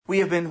We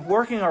have been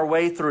working our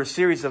way through a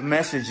series of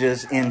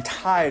messages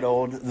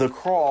entitled The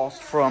Cross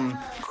from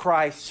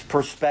Christ's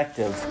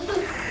Perspective.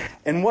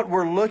 And what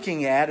we're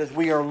looking at is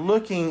we are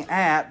looking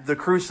at the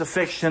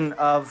crucifixion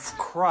of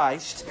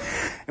Christ,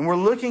 and we're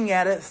looking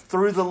at it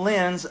through the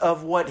lens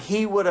of what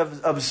He would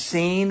have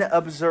seen,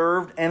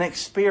 observed, and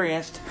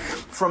experienced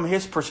from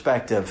His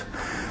perspective.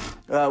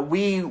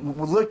 We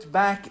looked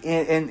back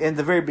in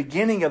the very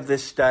beginning of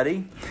this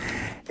study,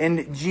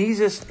 and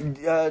Jesus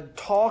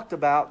talked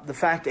about the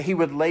fact that He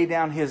would lay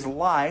down His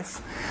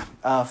life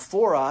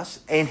for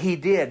us, and He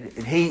did.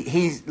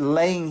 He's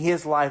laying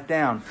His life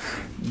down.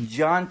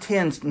 John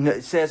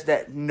 10 says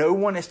that no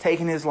one has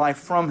taken His life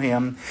from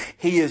Him.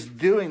 He is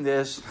doing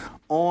this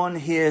on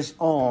His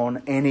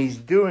own, and He's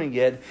doing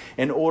it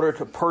in order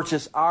to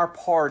purchase our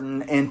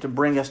pardon and to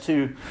bring us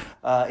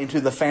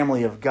into the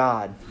family of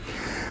God.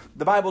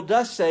 The Bible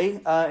does say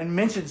and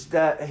mentions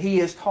that He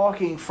is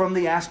talking from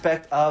the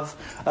aspect of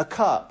a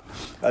cup.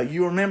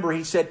 You remember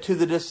He said to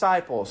the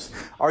disciples,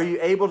 "Are you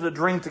able to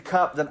drink the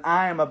cup that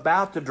I am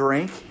about to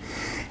drink?"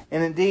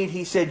 And indeed,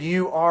 He said,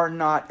 "You are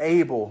not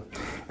able."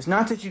 It's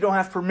not that you don't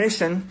have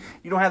permission,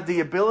 you don't have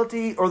the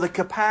ability or the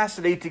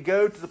capacity to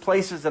go to the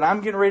places that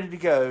I'm getting ready to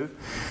go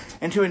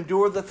and to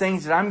endure the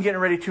things that I'm getting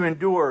ready to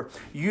endure.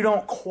 You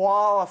don't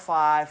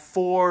qualify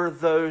for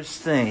those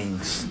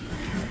things.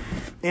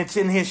 It's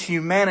in His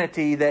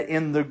humanity that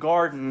in the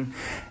garden,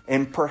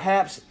 and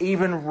perhaps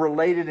even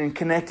related and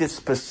connected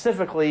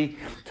specifically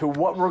to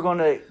what we're going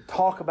to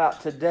talk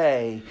about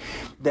today,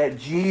 that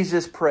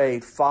Jesus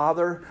prayed,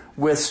 "Father,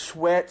 with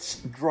sweat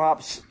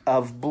drops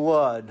of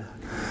blood,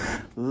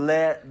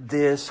 let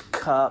this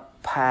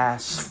cup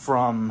pass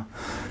from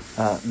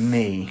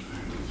me."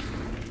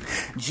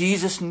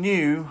 Jesus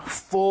knew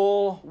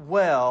full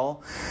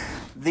well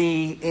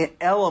the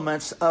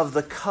elements of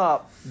the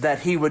cup that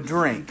He would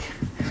drink.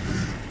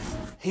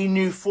 He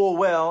knew full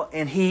well,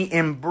 and He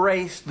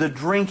embraced the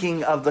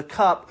drinking of the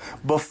cup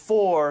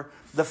before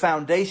the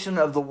foundation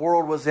of the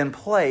world was in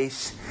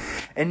place.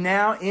 And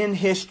now in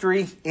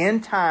history,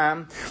 in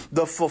time,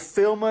 the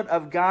fulfillment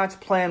of God's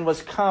plan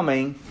was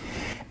coming,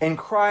 and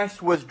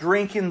Christ was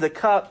drinking the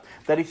cup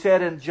that He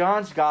said in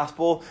John's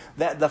Gospel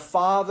that the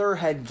Father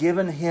had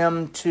given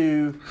Him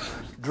to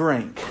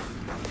drink.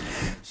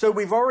 So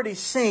we've already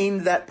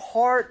seen that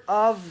part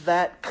of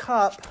that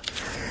cup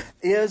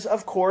is,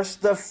 of course,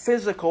 the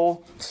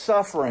physical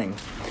suffering.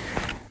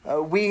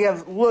 We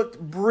have looked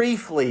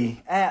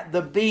briefly at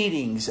the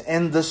beatings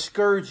and the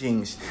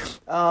scourgings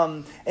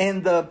and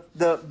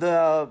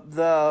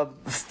the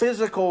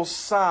physical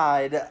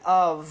side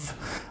of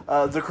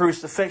the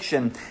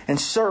crucifixion, and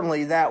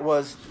certainly that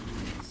was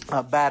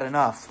bad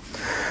enough.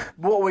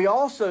 What we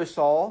also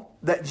saw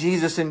that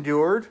Jesus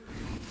endured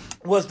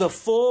was the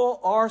full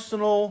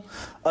arsenal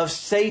of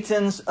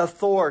Satan's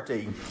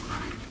authority,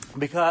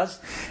 because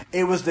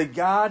it was the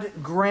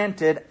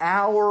God-granted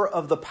hour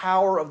of the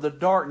power of the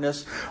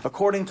darkness,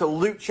 according to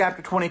Luke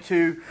chapter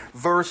 22,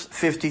 verse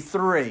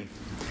 53.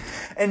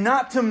 And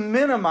not to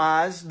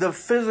minimize the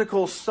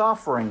physical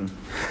suffering,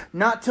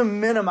 not to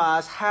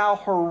minimize how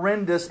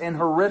horrendous and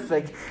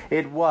horrific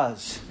it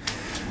was,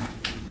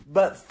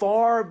 but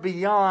far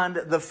beyond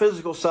the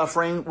physical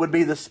suffering would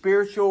be the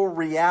spiritual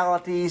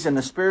realities and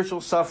the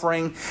spiritual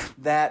suffering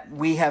that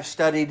we have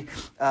studied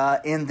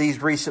in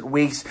these recent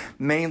weeks,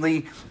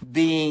 mainly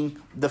being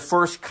the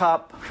first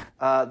cup,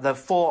 the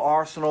full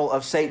arsenal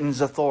of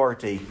Satan's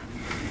authority.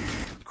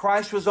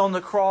 Christ was on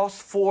the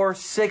cross for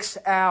 6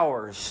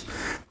 hours.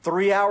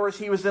 3 hours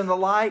He was in the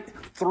light,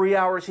 3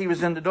 hours He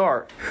was in the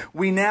dark.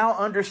 We now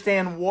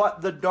understand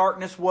what the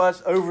darkness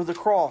was over the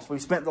cross. We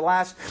spent the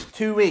last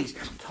 2 weeks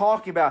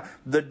talking about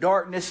the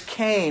darkness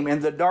came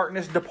and the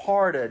darkness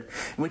departed.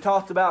 And we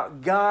talked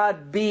about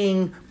God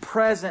being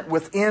present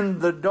within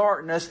the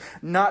darkness,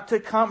 not to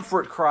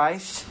comfort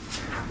Christ,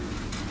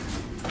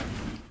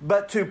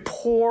 but to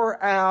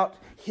pour out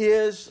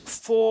His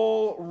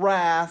full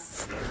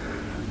wrath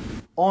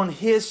on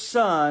His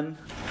Son,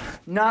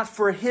 not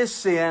for His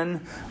sin,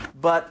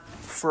 but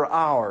for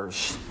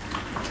ours.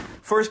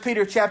 1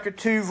 Peter chapter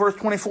 2, verse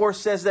 24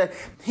 says that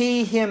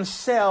He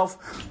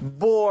Himself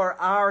bore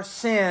our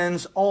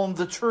sins on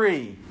the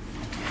tree.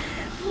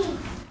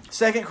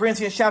 2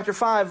 Corinthians chapter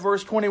 5,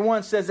 verse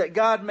 21 says that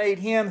God made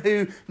Him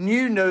who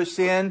knew no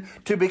sin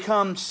to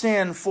become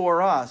sin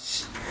for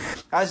us.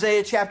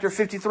 Isaiah chapter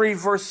 53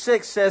 verse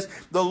 6 says,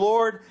 "The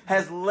Lord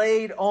has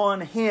laid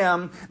on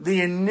Him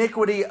the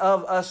iniquity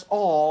of us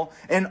all."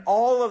 And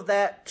all of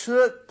that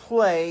took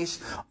place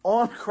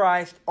on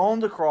Christ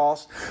on the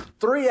cross.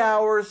 3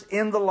 hours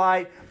in the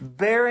light,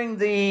 bearing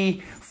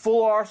the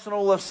full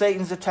arsenal of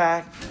Satan's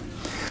attack.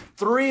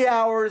 3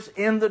 hours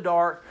in the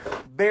dark,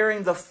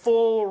 bearing the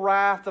full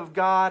wrath of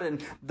God.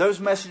 And those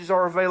messages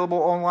are available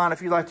online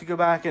if you'd like to go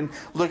back and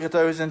look at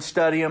those and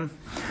study them.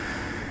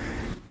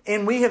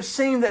 And we have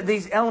seen that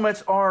these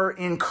elements are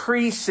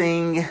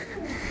increasing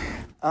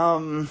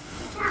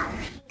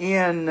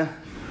in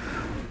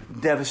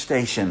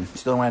devastation.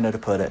 Still the way I know to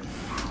put it.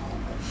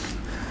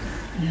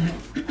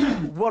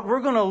 What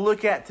we're going to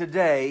look at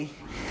today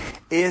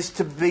is,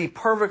 to be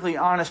perfectly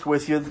honest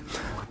with you,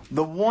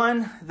 the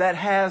one that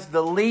has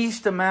the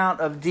least amount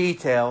of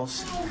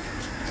details.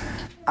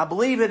 I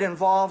believe it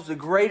involves the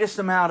greatest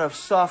amount of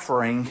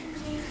suffering.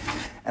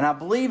 And I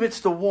believe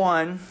it's the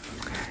one,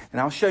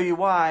 and I'll show you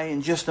why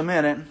in just a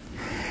minute,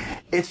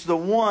 it's the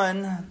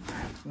one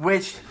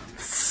which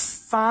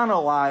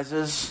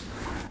finalizes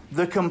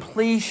the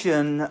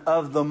completion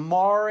of the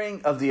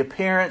marring of the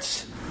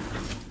appearance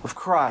of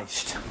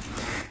Christ.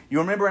 You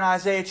remember in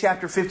Isaiah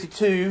chapter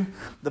 52,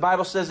 the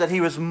Bible says that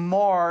He was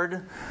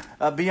marred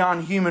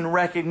beyond human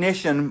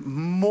recognition,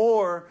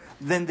 more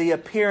than the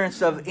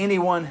appearance of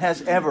anyone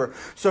has ever.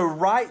 So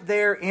right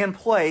there in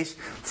place,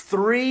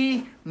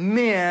 3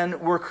 men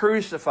were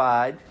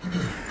crucified.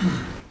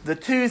 The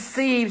 2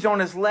 thieves on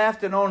His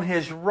left and on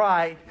His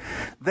right,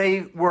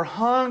 they were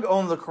hung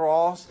on the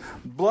cross,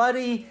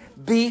 bloody,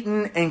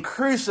 beaten, and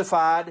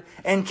crucified,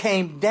 and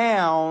came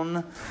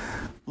down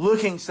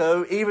looking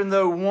so, even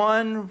though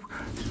one,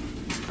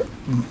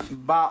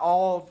 by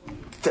all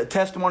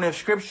testimony of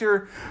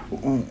Scripture,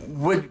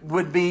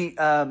 would be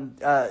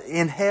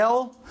in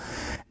hell,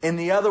 and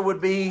the other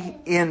would be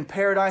in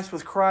paradise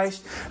with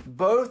Christ.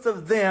 Both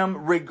of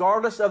them,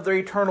 regardless of their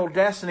eternal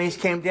destinies,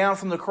 came down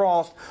from the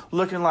cross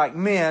looking like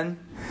men.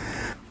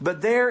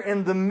 But there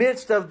in the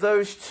midst of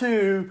those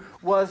 2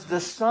 was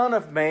the Son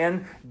of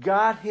Man,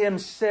 God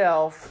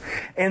Himself.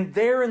 And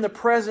there in the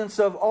presence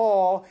of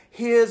all,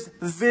 His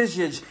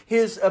visage,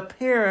 His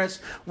appearance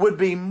would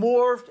be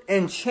morphed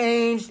and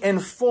changed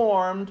and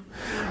formed,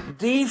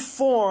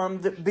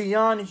 deformed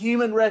beyond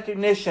human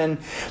recognition,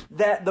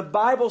 that the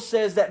Bible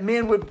says that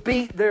men would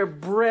beat their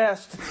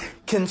breast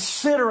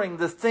considering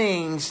the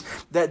things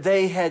that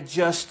they had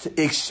just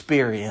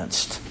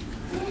experienced.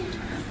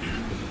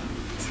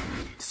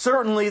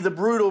 Certainly the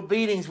brutal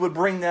beatings would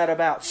bring that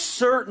about.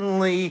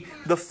 Certainly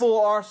the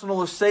full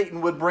arsenal of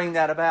Satan would bring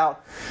that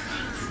about.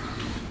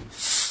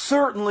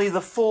 Certainly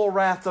the full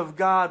wrath of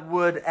God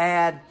would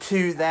add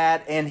to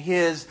that, and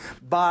His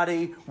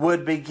body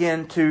would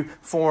begin to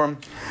form.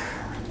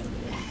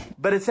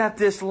 But it's at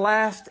this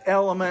last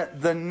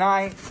element, the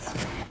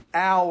 9th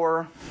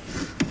hour,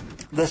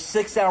 the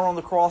 6th hour on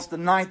the cross, the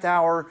 9th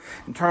hour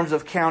in terms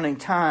of counting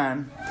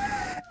time.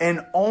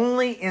 And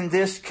only in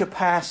this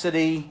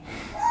capacity,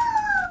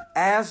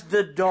 as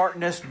the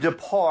darkness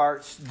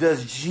departs,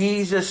 does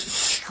Jesus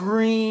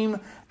scream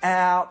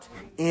out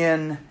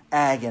in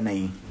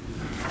agony.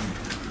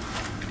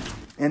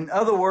 In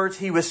other words,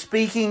 He was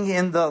speaking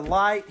in the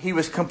light. He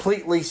was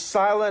completely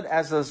silent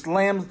as a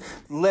lamb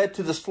led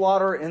to the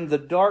slaughter in the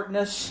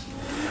darkness.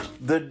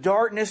 The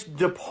darkness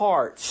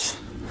departs,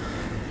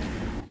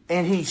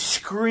 and He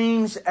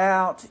screams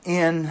out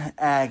in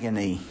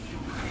agony.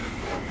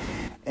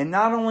 And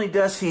not only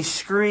does He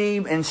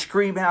scream and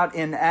scream out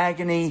in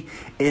agony,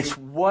 it's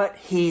what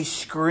He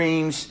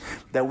screams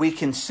that we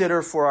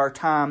consider for our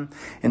time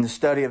in the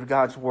study of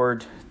God's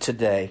Word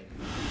today.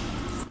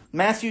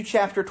 Matthew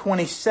chapter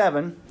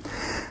 27,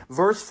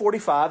 verse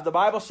 45, the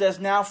Bible says,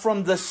 "Now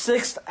from the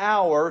 6th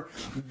hour,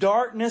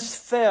 darkness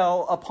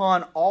fell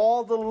upon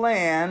all the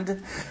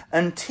land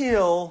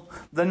until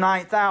the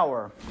 9th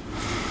hour."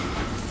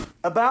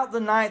 About the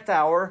 9th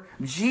hour,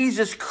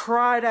 Jesus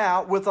cried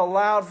out with a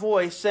loud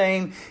voice,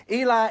 saying,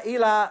 "Eli,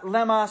 Eli,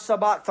 lema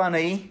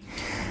sabachthani."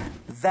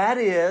 That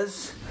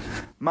is,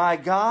 my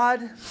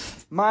God,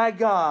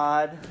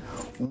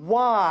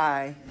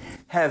 why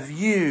have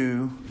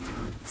you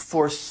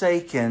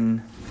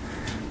forsaken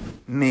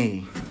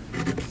me?"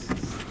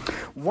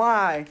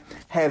 Why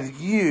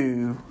have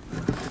you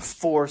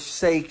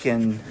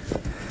forsaken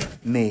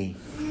me?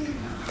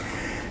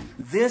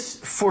 This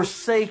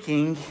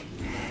forsaking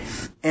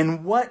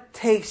and what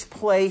takes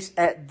place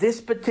at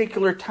this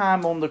particular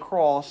time on the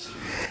cross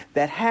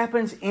that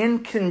happens in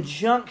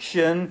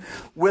conjunction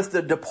with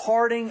the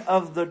departing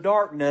of the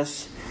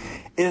darkness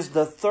is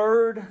the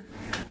third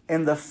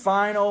and the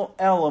final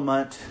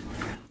element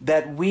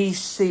that we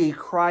see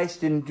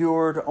Christ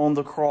endured on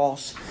the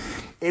cross.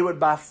 It would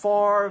by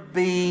far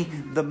be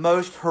the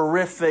most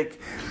horrific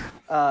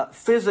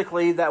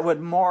physically that would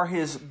mar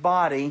His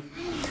body,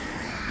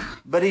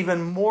 but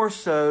even more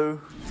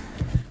so,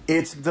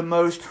 it's the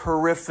most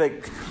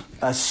horrific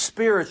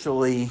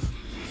spiritually,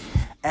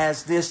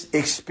 as this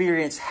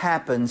experience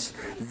happens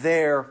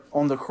there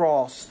on the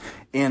cross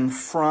in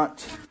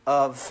front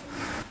of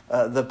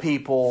the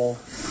people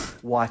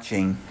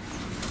watching.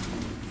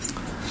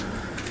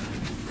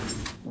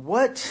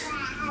 What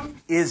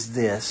is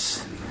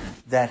this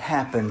that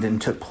happened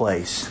and took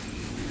place?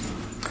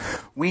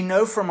 We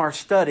know from our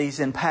studies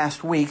in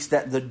past weeks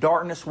that the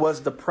darkness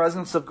was the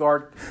presence of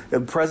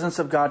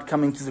God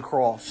coming to the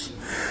cross.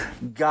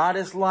 God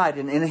is light,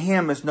 and in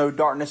Him is no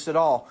darkness at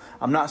all.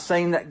 I'm not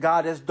saying that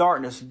God is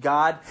darkness.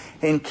 God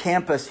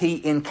encompassed,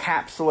 He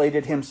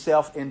encapsulated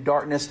Himself in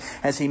darkness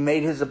as He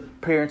made His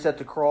appearance at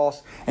the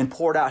cross and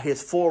poured out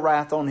His full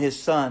wrath on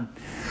His Son.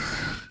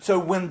 So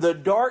when the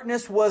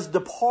darkness was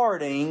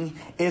departing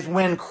is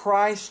when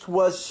Christ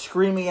was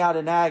screaming out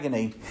in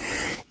agony.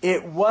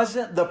 It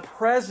wasn't the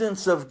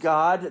presence of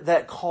God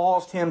that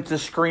caused Him to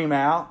scream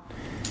out.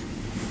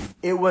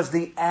 It was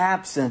the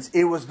absence.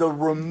 It was the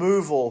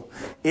removal.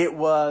 It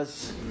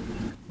was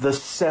the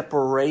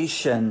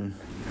separation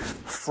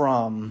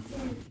from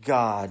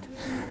God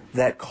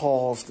that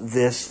caused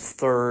this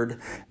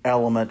third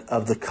element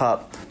of the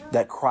cup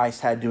that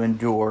Christ had to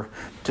endure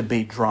to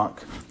be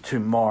drunk, to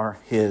mar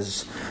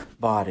His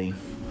body.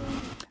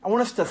 I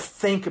want us to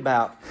think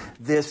about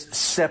this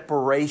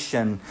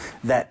separation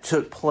that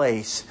took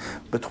place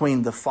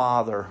between the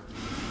Father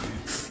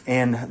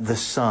and the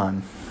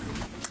Son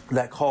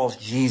that caused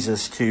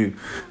Jesus to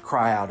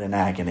cry out in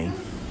agony.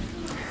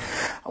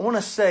 I want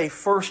to say,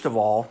 first of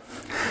all,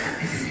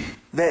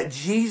 that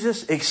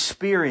Jesus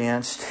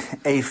experienced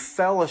a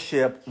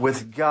fellowship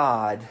with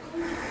God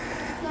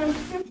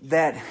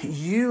that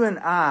you and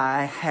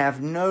I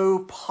have no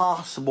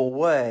possible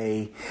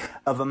way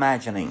of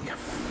imagining.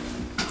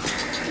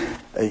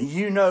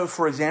 You know,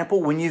 for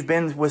example, when you've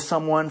been with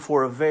someone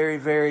for a very,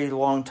 very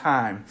long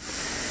time,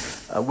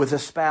 with a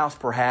spouse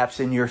perhaps,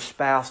 and your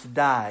spouse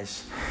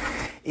dies.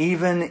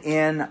 Even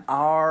in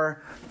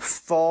our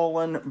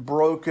fallen,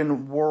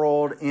 broken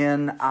world,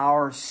 in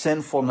our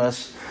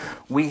sinfulness,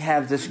 we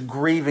have this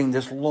grieving,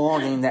 this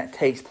longing that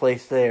takes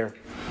place there.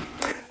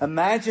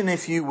 Imagine,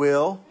 if you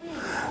will,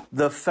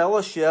 the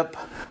fellowship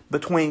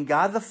between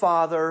God the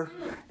Father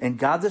and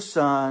God the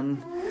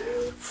Son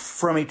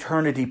from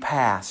eternity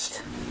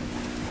past.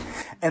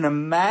 And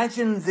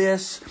imagine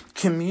this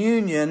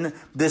communion,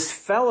 this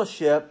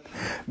fellowship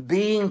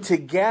being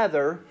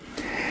together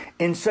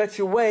in such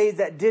a way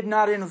that did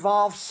not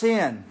involve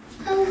sin,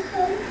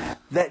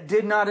 that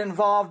did not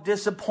involve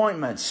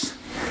disappointments,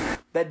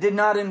 that did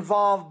not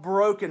involve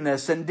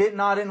brokenness and did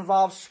not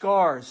involve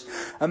scars.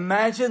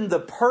 Imagine the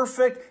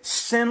perfect,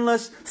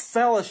 sinless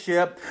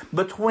fellowship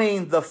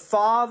between the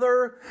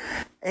Father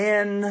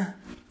and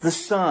the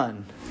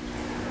Son.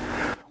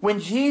 When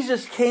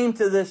Jesus came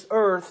to this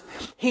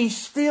earth, He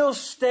still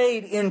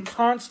stayed in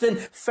constant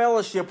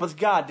fellowship with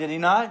God, did He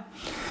not?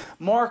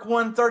 Mark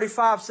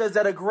 1:35 says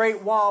that a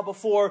great while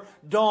before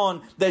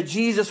dawn that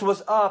Jesus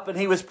was up and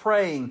He was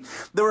praying.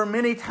 There were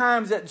many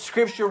times that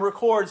Scripture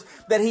records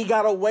that He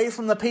got away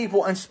from the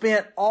people and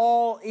spent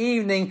all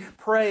evening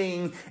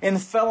praying in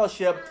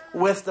fellowship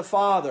with the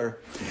Father.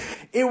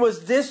 It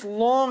was this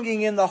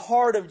longing in the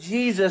heart of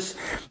Jesus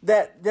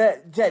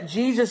that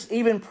Jesus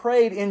even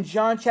prayed in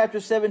John chapter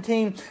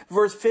 17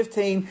 verse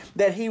 15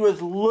 that He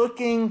was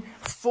looking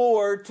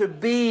forward to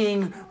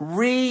being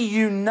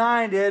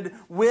reunited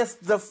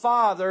with the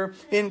Father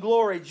in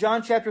glory.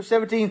 John chapter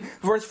 17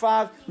 verse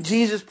 5,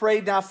 Jesus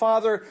prayed, "Now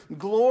Father,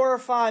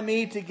 glorify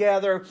me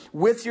together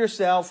with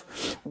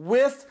yourself,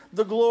 with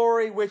the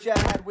glory which I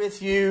had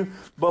with you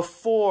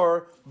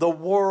before the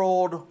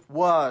world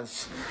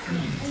was."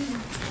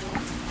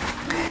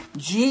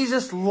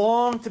 Jesus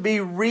longed to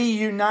be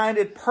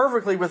reunited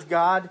perfectly with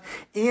God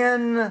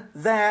in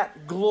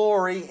that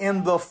glory,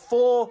 in the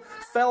full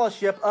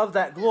fellowship of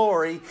that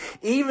glory,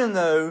 even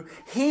though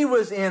He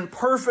was in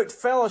perfect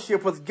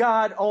fellowship with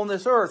God on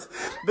this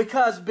earth.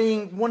 Because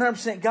being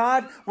 100%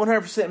 God,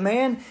 100%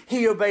 man,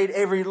 He obeyed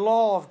every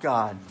law of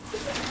God.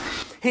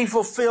 He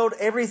fulfilled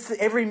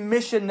every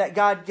mission that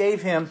God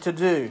gave Him to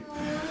do.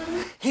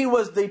 He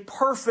was the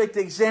perfect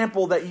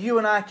example that you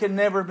and I can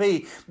never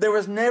be. There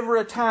was never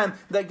a time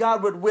that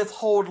God would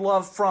withhold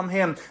love from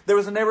Him. There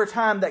was never a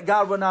time that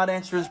God would not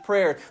answer His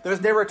prayer. There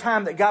was never a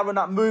time that God would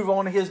not move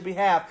on His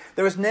behalf.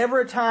 There was never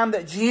a time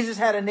that Jesus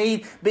had a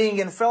need being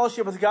in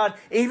fellowship with God,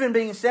 even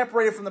being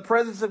separated from the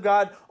presence of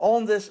God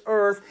on this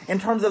earth in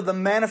terms of the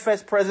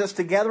manifest presence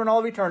together in all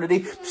of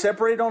eternity,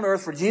 separated on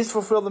earth for Jesus to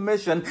fulfill the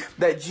mission,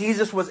 that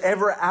Jesus was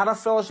ever out of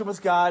fellowship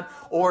with God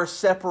or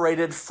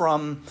separated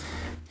from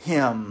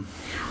Him.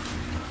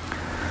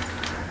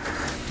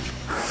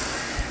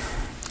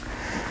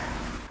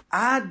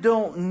 I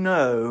don't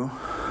know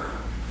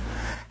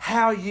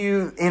how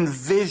you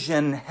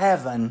envision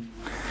heaven,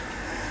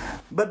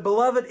 but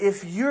beloved,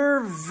 if your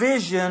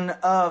vision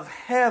of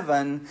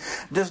heaven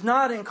does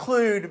not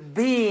include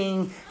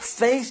being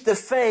face to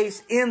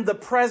face in the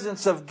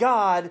presence of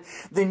God,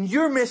 then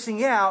you're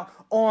missing out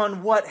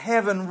on what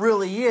heaven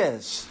really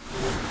is.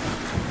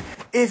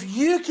 If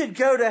you could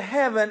go to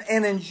heaven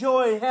and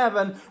enjoy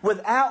heaven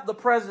without the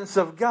presence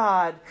of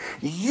God,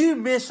 you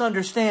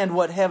misunderstand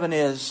what heaven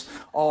is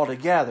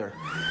altogether.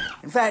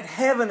 In fact,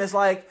 heaven is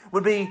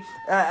would be,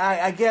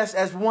 I guess,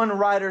 as one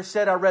writer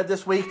said, I read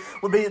this week,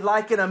 would be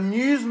like an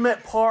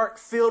amusement park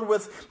filled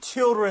with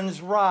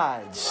children's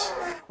rides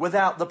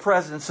without the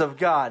presence of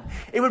God.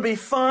 It would be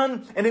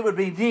fun and it would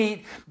be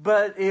neat,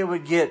 but it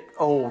would get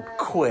old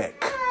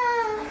quick.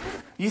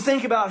 You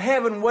think about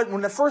heaven, when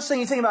the first thing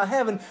you think about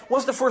heaven,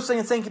 what's the first thing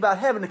you think about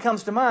heaven that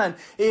comes to mind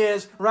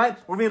is, right,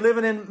 we're going to be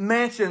living in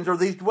mansions or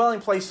these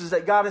dwelling places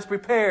that God has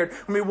prepared.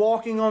 We're going to be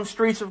walking on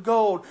streets of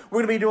gold.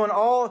 We're going to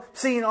be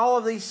seeing all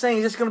of these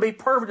things. It's going to be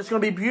perfect. It's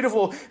going to be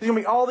beautiful. There's going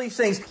to be all these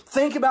things.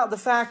 Think about the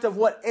fact of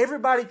what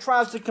everybody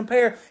tries to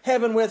compare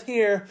heaven with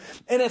here,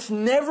 and it's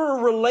never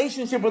a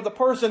relationship with a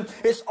person.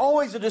 It's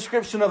always a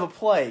description of a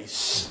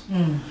place.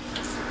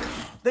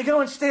 They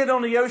go and stand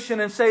on the ocean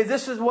and say,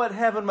 this is what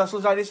heaven must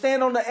look like. They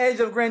stand on the edge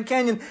of Grand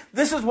Canyon.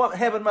 This is what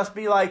heaven must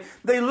be like.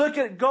 They look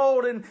at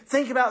gold and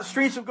think about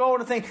streets of gold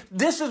and think,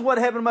 this is what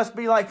heaven must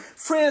be like.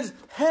 Friends,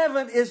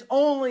 heaven is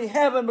only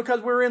heaven because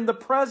we're in the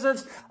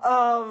presence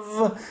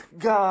of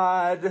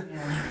God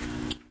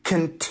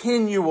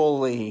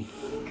continually.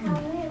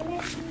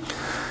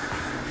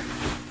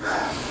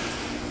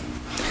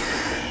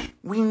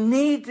 We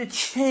need to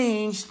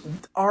change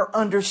our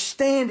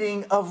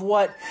understanding of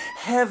what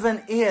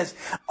heaven is.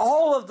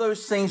 All of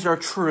those things are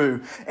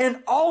true,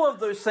 and all of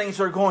those things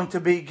are going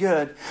to be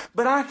good.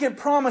 But I can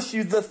promise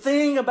you, the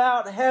thing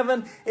about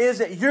heaven is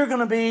that you're going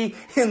to be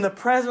in the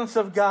presence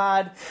of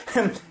God,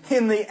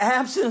 in the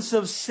absence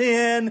of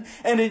sin,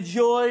 and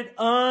enjoyed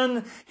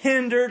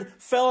unhindered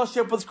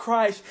fellowship with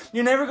Christ.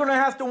 You're never going to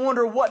have to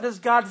wonder, what does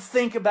God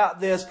think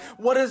about this?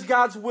 What is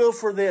God's will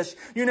for this?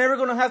 You're never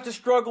going to have to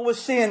struggle with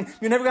sin.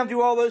 You're never going to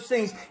do all those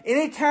things.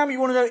 Anytime you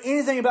want to know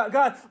anything about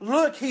God,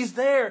 look, He's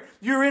there.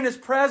 You're in His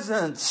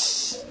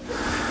presence.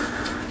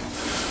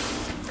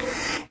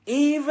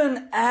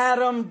 Even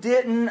Adam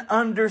didn't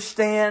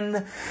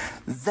understand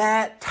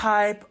that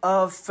type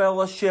of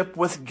fellowship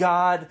with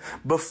God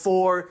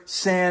before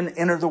sin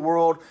entered the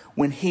world,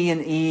 when he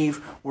and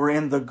Eve were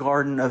in the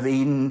Garden of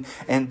Eden,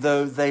 and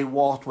though they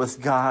walked with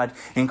God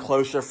in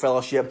closer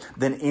fellowship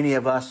than any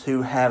of us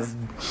who have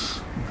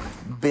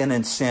been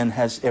in sin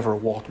has ever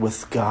walked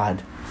with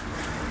God.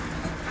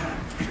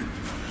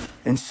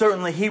 And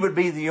certainly He would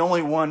be the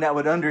only one that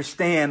would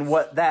understand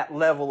what that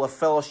level of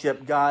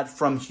fellowship, God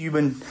from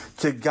human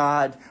to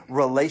God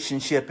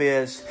relationship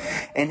is.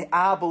 And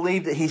I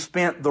believe that He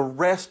spent the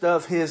rest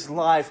of His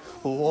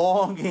life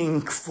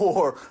longing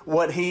for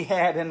what He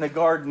had in the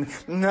garden.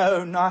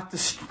 No, not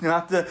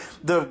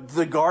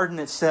the garden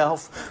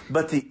itself,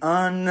 but the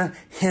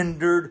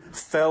unhindered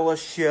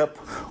fellowship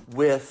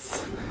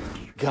with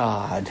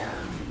God.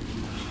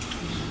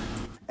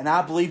 And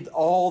I believe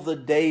all the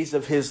days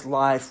of His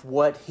life,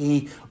 what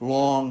He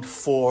longed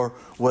for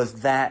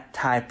was that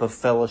type of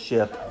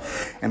fellowship.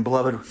 And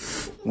beloved,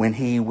 when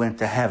He went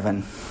to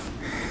heaven,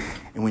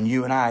 and when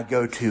you and I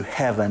go to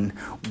heaven,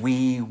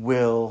 we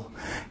will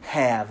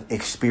have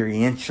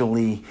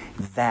experientially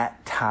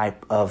that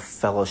type of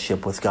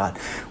fellowship with God.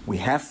 We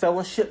have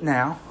fellowship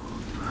now.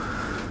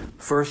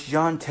 1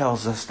 John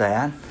tells us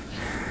that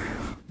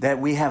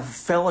we have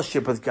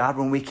fellowship with God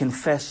when we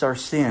confess our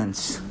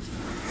sins.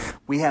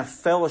 We have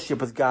fellowship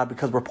with God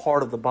because we're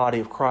part of the body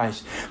of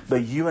Christ.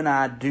 But you and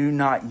I do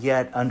not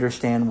yet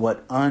understand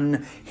what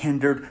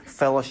unhindered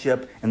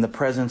fellowship in the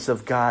presence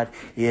of God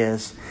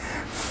is,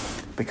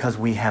 because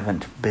we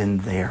haven't been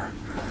there.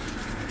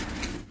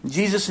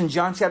 Jesus in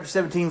John chapter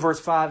 17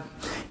 verse 5,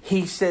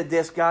 He said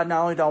this: God,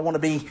 not only do I want to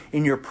be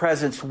in your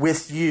presence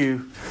with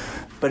you,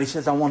 but He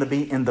says I want to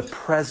be in the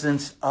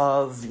presence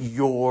of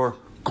your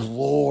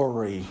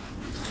glory.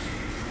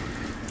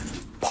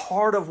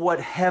 Part of what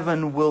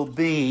heaven will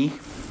be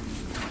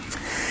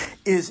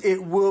is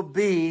it will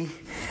be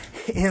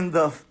in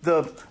the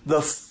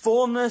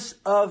fullness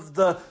of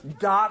the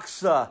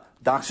doxa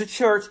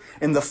church,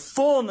 in the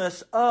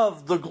fullness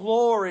of the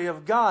glory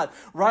of God.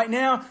 Right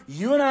now,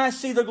 you and I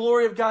see the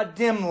glory of God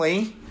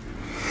dimly.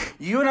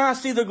 You and I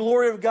see the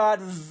glory of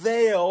God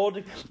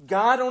veiled.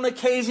 God on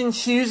occasion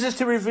chooses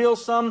to reveal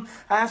some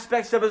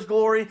aspects of His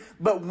glory,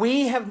 but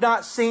we have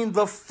not seen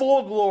the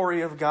full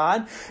glory of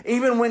God.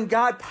 Even when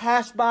God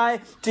passed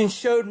by and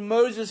showed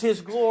Moses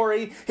His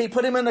glory, He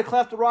put him in the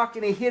cleft of the rock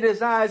and He hid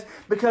his eyes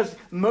because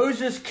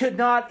Moses could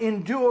not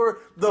endure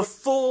the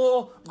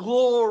full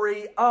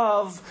glory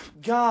of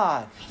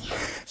God.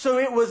 So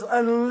it was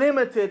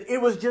unlimited. It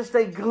was just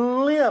a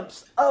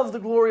glimpse of the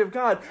glory of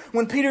God.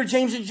 When Peter,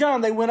 James, and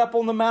John, they went up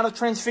on the Mount of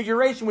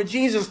Transfiguration with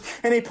Jesus,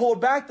 and He pulled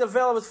back the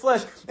veil of His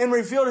flesh and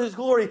revealed His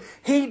glory.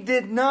 He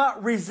did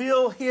not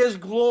reveal His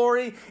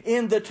glory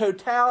in the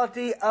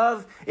totality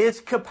of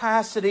its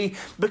capacity,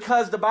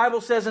 because the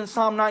Bible says in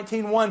Psalm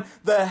 19:1,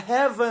 the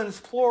heavens,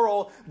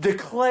 plural,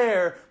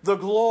 declare the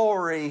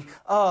glory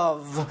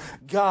of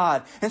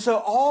God. And so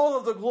all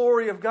of the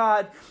glory of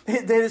God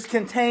that is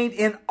contained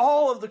in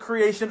all of the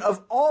creation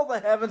of all the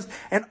heavens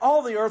and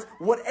all the earth,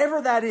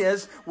 whatever that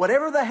is,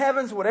 whatever the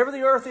heavens, whatever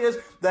the earth is,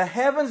 the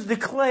heavens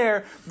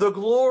declare the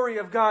glory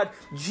of God.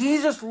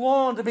 Jesus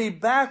longed to be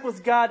back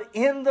with God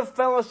in the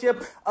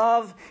fellowship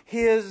of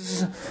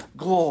His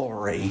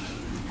glory.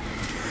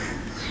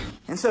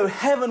 And so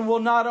heaven will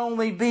not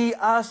only be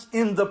us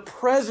in the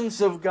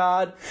presence of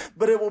God,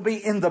 but it will be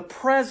in the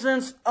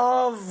presence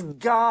of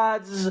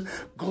God's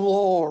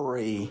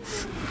glory.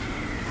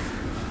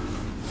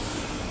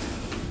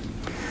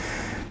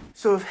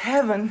 So if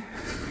heaven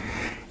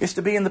is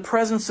to be in the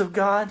presence of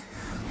God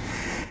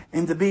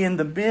and to be in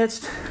the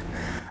midst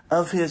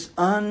of His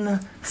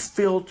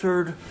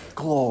unfiltered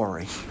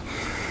glory,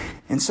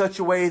 in such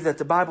a way that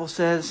the Bible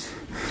says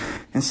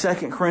in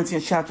 2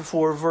 Corinthians chapter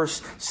 4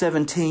 verse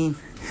 17,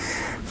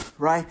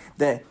 right,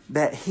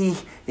 that He,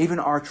 even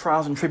our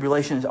trials and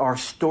tribulations, are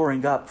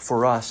storing up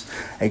for us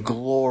a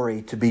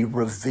glory to be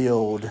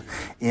revealed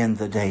in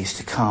the days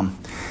to come.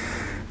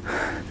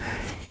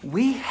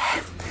 We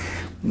have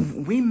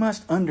we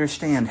must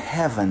understand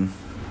heaven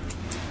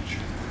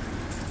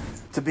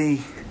to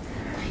be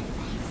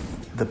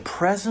the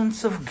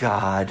presence of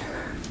God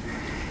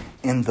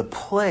in the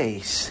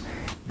place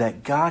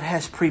that God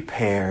has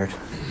prepared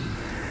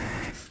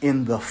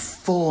in the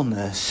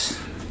fullness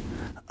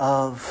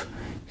of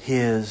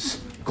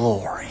His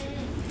glory.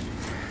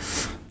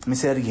 Let me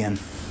say it again.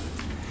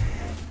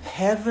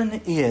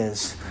 Heaven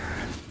is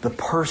the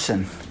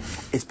person.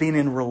 It's being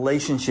in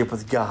relationship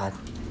with God.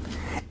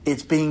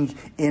 It's being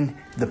in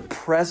the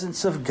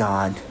presence of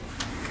God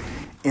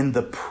in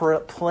the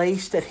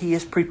place that He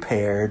has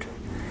prepared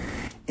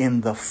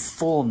in the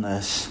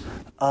fullness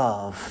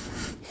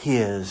of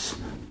His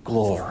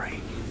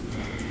glory.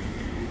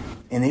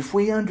 And if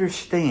we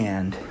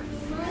understand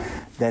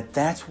that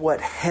that's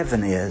what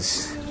heaven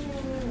is,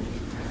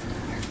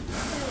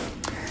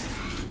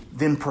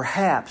 then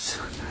perhaps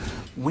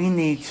we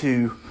need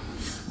to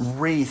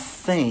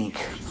rethink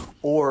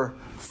or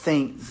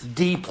think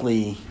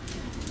deeply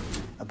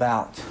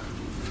about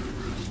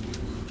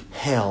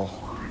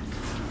hell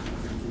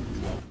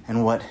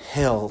and what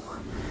hell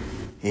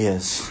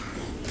is.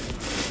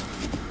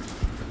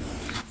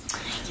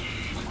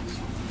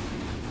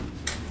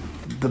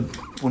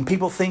 When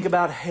people think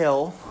about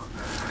hell,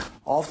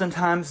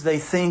 oftentimes they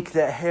think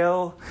that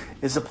hell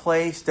is a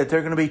place that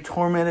they're going to be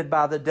tormented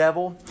by the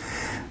devil.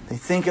 They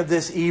think of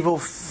this evil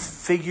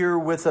figure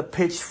with a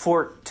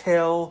pitchfork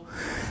tail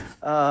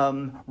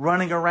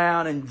running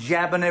around and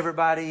jabbing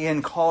everybody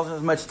and causing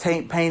as much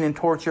pain and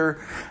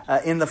torture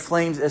in the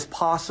flames as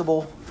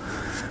possible.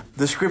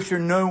 The Scripture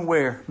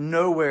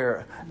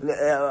nowhere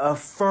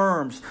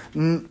affirms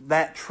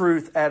that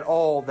truth at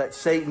all, that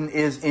Satan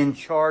is in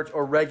charge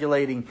or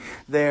regulating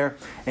there.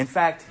 In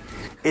fact,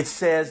 it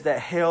says that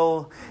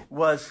hell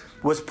was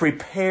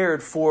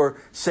prepared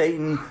for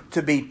Satan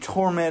to be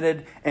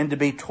tormented and to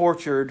be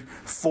tortured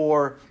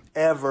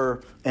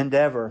forever and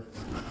ever.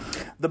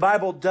 The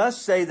Bible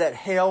does say that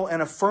hell, and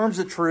affirms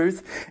the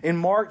truth in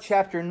Mark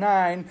chapter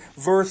 9,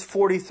 verse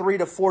 43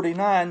 to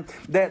 49,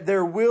 that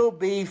there will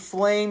be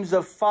flames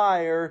of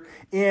fire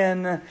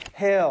in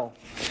hell.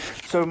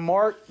 So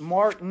Mark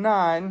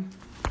 9,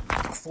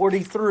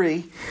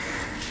 43,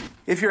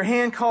 if your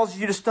hand causes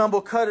you to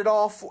stumble, cut it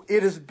off.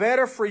 It is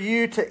better for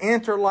you to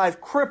enter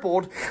life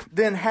crippled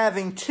than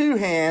having two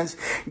hands.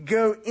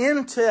 Go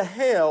into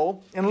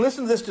hell, and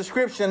listen to this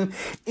description,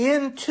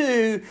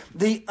 into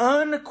the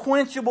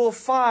unquenchable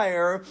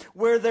fire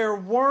where their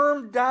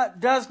worm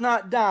does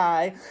not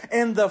die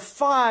and the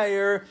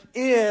fire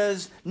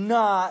is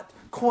not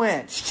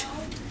quenched.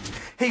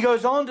 He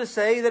goes on to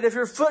say that if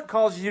your foot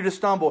causes you to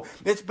stumble,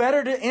 it's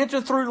better to enter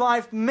through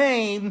life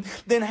maimed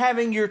than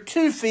having your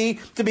 2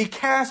 feet to be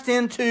cast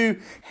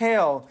into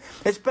hell.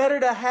 It's better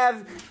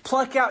to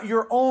pluck out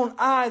your own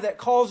eye that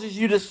causes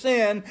you to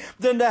sin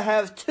than to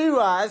have 2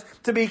 eyes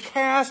to be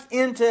cast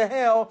into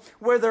hell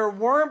where their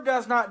worm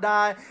does not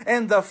die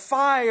and the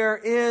fire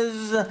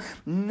is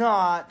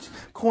not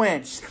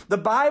quenched. The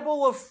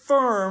Bible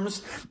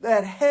affirms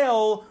that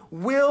hell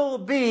will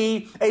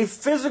be a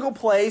physical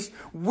place,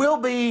 will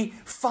be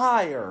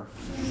fire.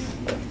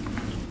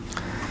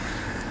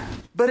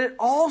 But it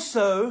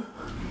also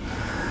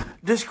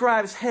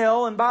describes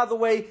hell, and by the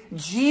way,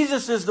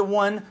 Jesus is the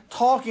one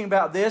talking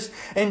about this,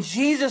 and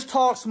Jesus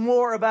talks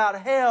more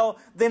about hell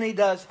than He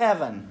does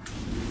heaven.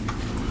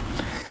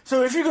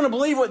 So if you're going to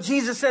believe what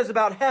Jesus says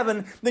about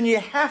heaven, then you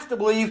have to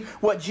believe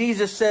what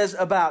Jesus says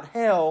about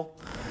hell.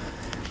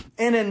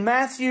 And in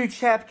Matthew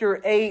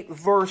chapter 8,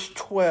 verse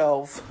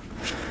 12,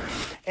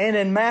 and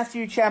in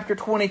Matthew chapter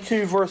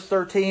 22, verse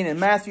 13, and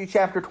Matthew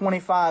chapter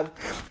 25,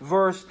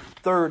 verse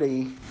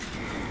 30,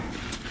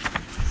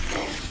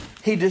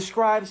 He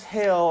describes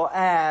hell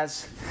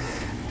as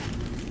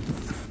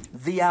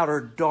the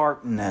outer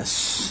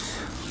darkness.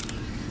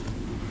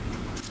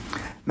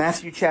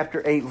 Matthew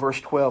chapter 8, verse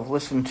 12.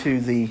 Listen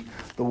to the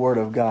Word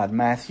of God.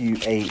 Matthew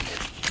 8,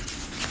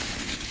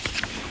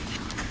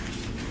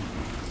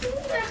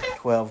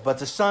 12. But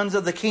the sons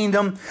of the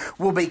kingdom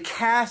will be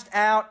cast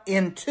out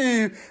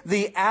into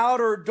the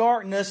outer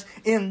darkness.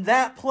 In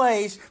that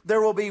place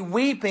there will be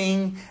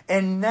weeping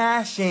and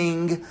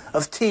gnashing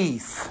of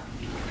teeth.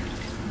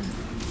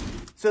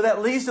 So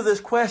that leads to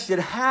this question: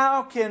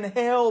 how can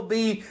hell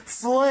be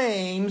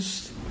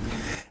flames?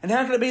 And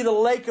how can it be the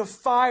lake of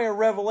fire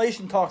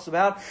Revelation talks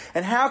about?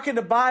 And how can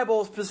the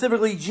Bible,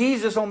 specifically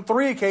Jesus on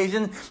 3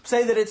 occasions,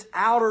 say that it's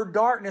outer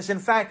darkness? In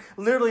fact,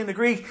 literally in the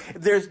Greek,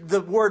 there's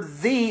the word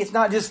the. It's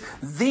not just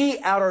the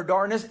outer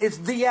darkness, it's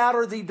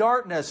the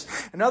darkness.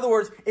 In other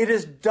words, it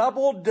is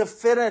double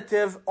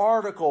definitive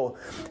article.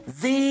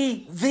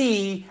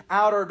 The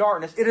outer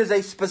darkness. It is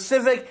a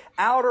specific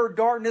outer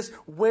darkness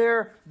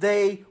where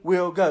they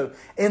will go.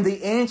 And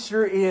the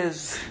answer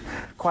is,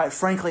 quite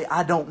frankly,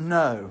 I don't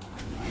know.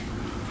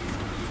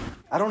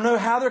 I don't know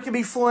how there can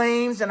be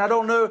flames, and I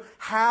don't know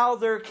how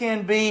there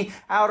can be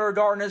outer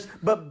darkness,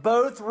 but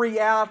both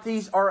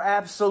realities are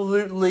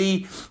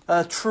absolutely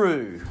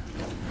true.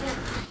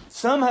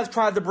 Some have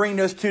tried to bring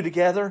those two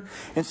together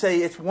and say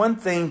it's one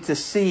thing to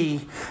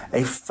see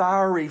a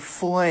fiery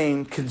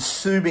flame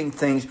consuming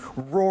things,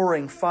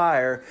 roaring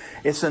fire.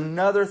 It's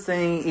another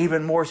thing,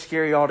 even more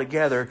scary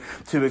altogether,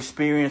 to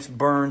experience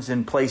burns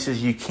in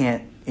places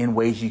in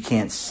ways you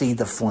can't see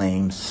the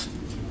flames.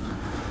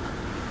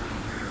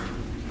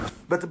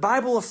 But the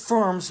Bible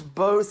affirms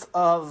both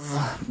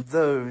of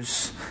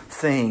those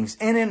things.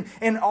 And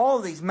in all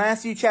of these,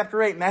 Matthew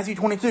chapter 8, Matthew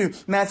 22,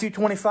 Matthew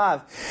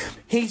 25,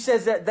 he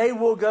says that they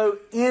will go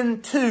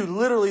into,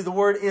 literally the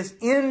word is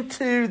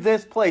into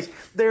this place.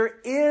 There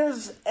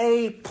is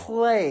a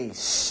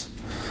place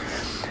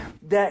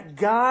that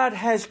God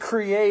has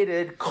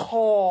created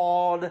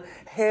called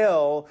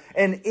hell.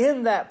 And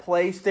in that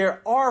place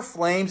there are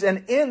flames.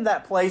 And in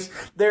that place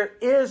there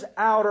is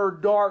outer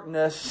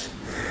darkness.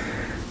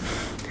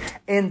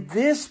 And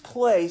this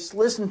place,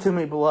 listen to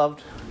me,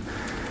 beloved,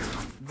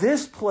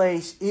 this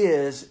place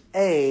is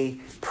a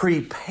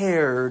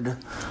prepared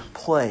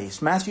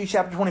place. Matthew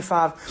chapter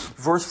 25,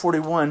 verse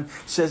 41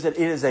 says that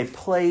it is a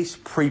place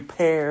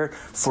prepared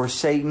for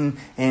Satan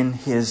and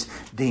his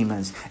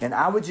demons. And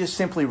I would just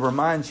simply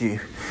remind you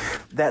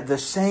that the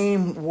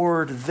same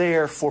word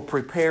there for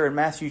prepare in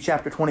Matthew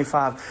chapter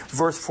 25,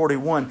 verse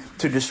 41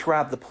 to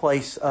describe the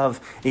place of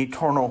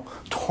eternal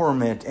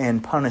torment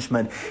and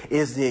punishment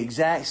is the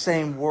exact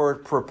same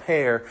word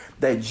prepare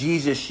that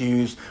Jesus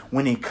used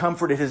when he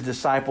comforted his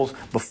disciples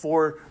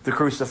before the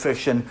crucifixion,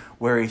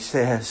 where he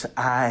says,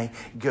 I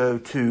go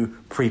to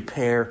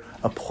prepare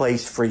a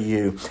place for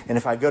you. And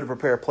if I go to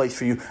prepare a place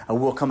for you, I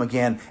will come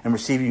again and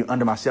receive you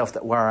unto myself,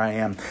 that where I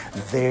am,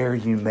 there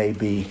you may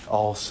be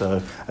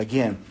also.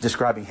 Again,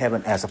 describing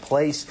heaven as a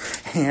place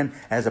and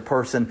as a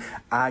person.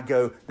 I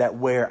go that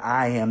where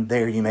I am,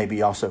 there you may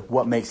be also.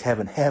 What makes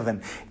heaven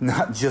heaven?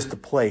 Not just a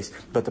place,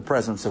 but the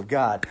presence of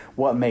God.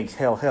 What makes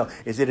hell hell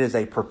is it is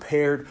a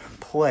prepared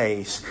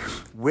place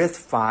with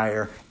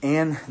fire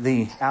and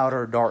the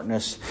outer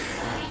darkness.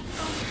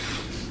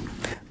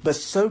 But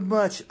so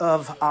much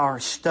of our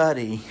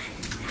study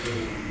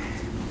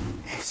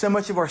as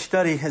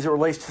it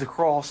relates to the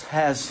cross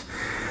has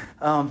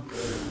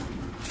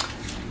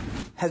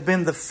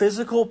been the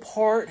physical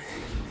part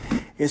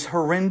is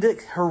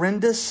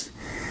horrendous.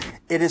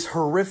 It is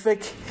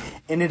horrific,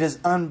 and it is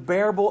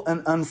unbearable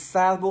and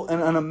unfathomable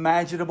and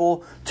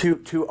unimaginable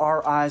to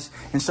our eyes,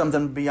 and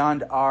something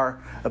beyond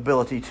our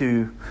ability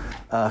to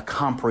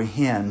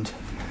comprehend.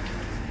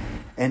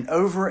 And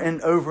over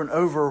and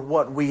over,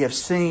 what we have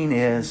seen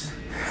is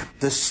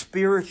the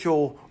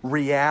spiritual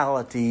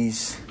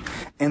realities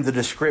and the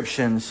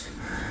descriptions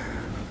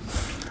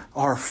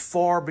are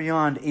far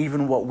beyond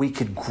even what we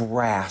could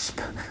grasp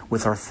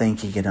with our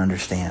thinking and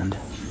understand.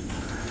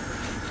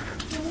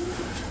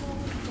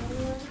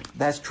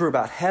 That's true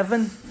about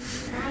heaven.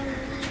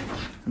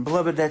 And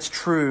beloved, that's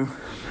true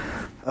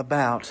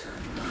about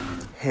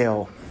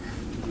hell.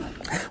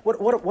 What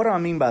do I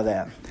mean by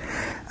that?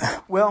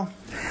 Well,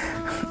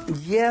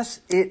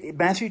 yes,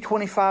 Matthew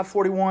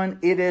 25:41,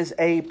 it is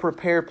a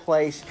prepared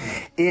place.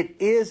 It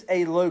is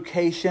a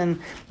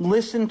location.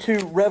 Listen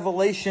to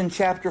Revelation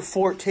chapter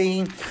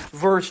 14,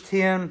 verse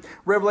 10.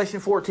 Revelation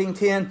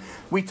 14:10.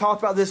 We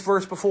talked about this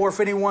verse before. If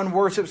anyone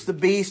worships the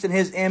beast in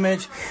his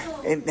image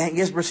and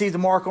gets received the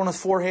mark on his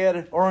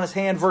forehead or on his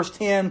hand, verse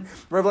 10,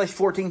 Revelation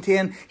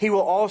 14:10, he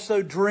will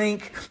also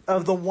drink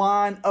of the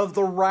wine of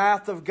the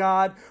wrath of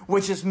God,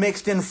 which is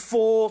mixed in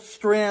full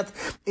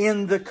strength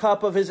in the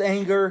cup of his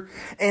anger,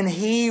 and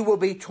he will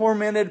be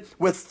tormented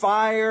with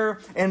fire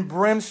and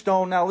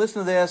brimstone. Now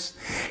listen to this.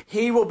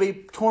 He will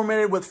be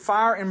tormented with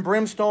fire and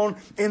brimstone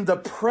in the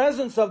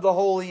presence of the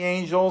holy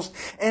angels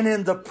and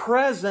in the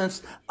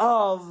presence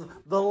of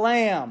the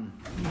Lamb.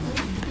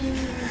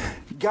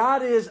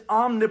 God is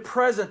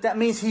omnipresent. That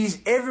means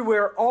He's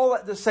everywhere all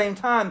at the same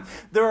time.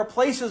 There are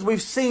places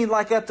we've seen,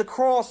 like at the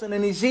cross and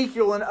in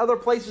Ezekiel and other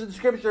places in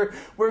Scripture,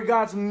 where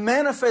God's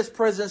manifest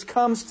presence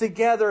comes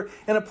together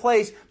in a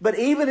place. But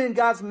even in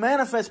God's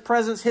manifest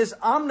presence, His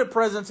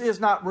omnipresence is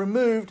not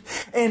removed.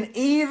 And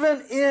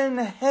even in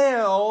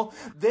hell,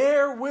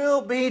 there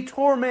will be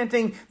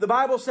tormenting. The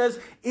Bible says,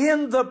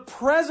 in the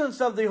presence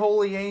of the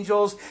holy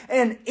angels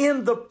and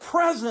in the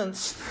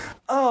presence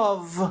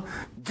of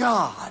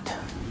God.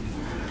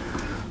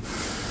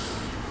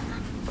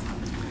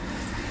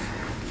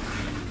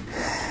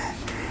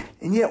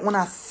 And yet when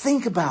I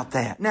think about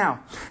that, now,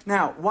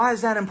 why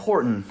is that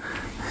important?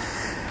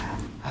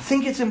 I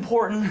think it's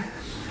important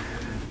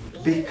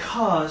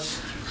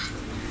because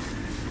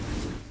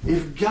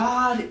if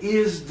God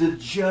is the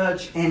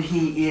judge, and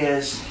He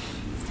is,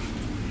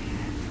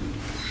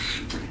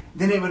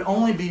 then it would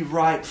only be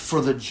right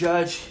for the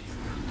judge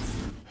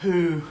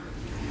who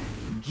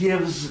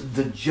gives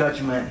the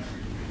judgment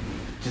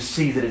to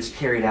see that it's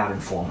carried out in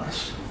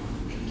fullness.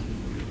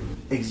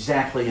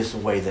 Exactly as the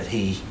way that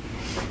He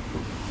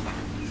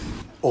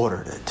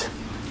ordered it.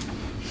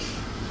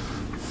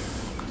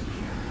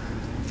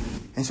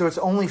 And so it's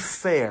only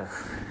fair,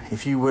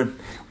 if you would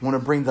want to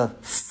bring the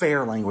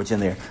fair language in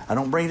there. I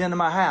don't bring it into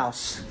my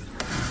house,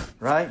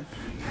 right?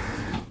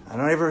 I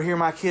don't ever hear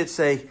my kids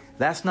say,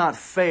 That's not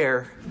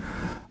fair.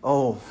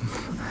 Oh,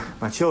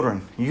 my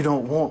children, you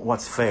don't want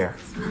what's fair.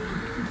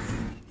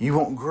 You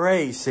want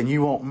grace and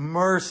you want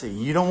mercy.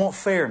 You don't want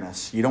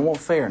fairness. You don't want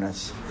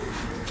fairness.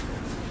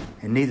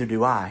 And neither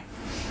do I.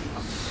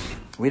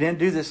 We didn't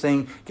do this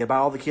thing, get by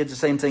all the kids the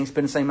same thing,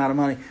 spend the same amount of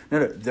money.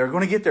 No, they're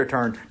going to get their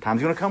turn.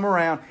 Time's going to come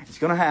around. It's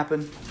going to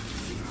happen.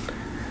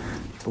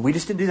 But we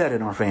just didn't do that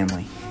in our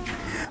family.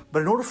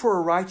 But in order for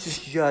a righteous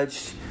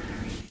judge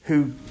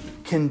who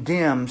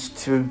condemns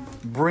to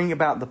bring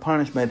about the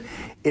punishment,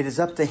 it is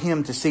up to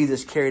him to see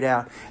this carried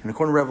out. And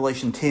according to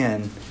Revelation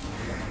 10,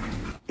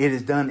 it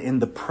is done in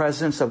the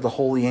presence of the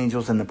holy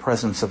angels and the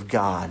presence of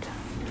God.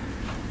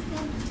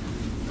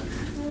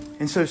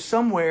 And so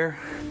somewhere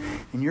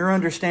in your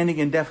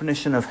understanding and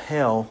definition of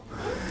hell,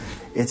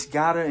 it's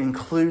got to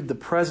include the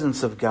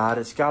presence of God.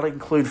 It's got to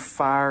include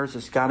fires.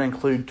 It's got to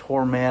include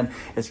torment.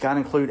 It's got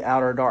to include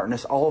outer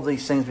darkness. All of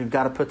these things we've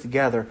got to put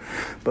together.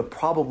 But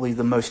probably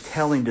the most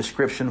telling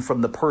description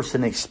from the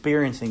person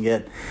experiencing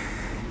it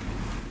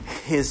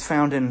is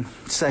found in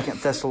 2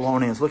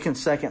 Thessalonians. Look in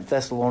 2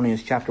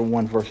 Thessalonians chapter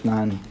 1, verse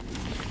 9.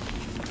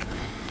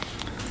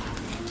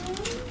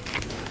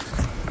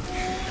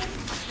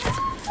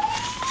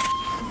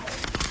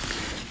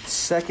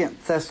 Second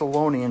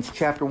Thessalonians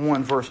chapter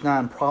 1 verse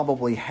 9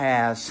 probably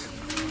has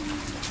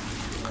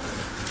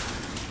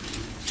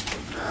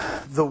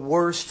the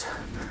worst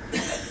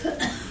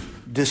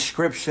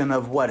description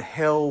of what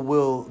hell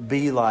will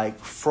be like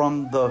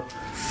from the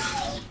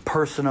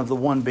person of the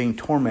one being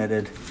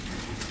tormented.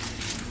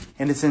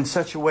 And it's in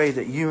such a way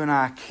that you and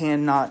I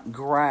cannot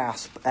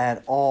grasp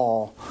at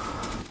all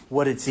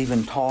what it's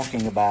even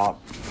talking about.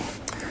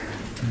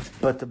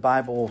 But the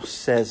Bible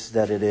says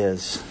that it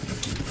is.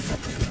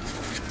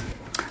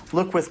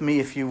 Look with me,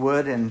 if you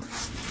would, in 2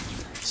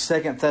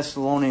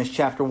 Thessalonians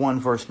chapter 1,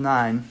 verse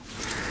 9.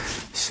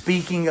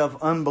 Speaking of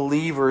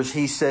unbelievers,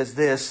 he says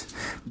this: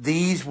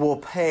 these will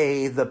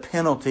pay the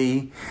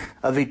penalty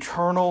of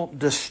eternal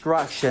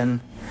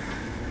destruction.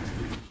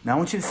 Now I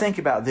want you to think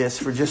about this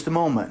for just a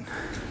moment.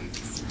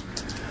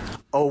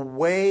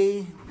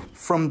 Away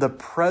from the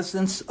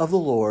presence of the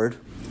Lord,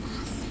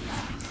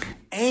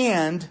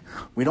 and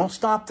we don't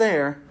stop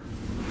there,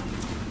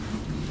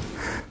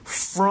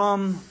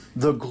 from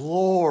the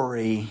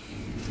glory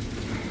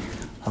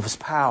of His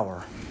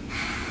power.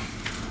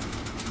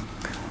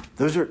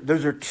 Those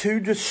are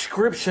two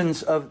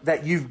descriptions of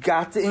that you've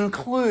got to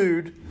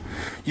include.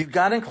 You've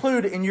got to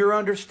include in your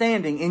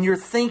understanding, in your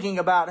thinking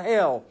about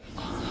hell.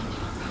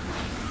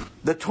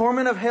 The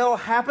torment of hell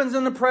happens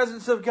in the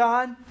presence of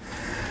God,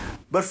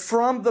 but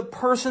from the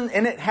person,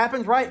 and it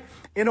happens right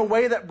in a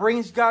way that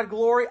brings God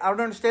glory. I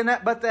don't understand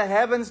that, but the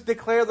heavens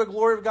declare the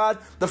glory of God.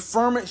 The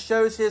firmament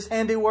shows His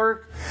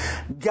handiwork.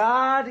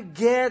 God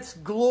gets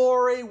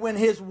glory when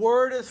His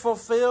word is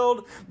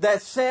fulfilled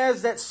that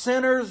says that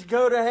sinners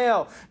go to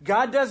hell.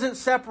 God doesn't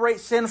separate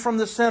sin from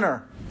the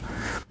sinner.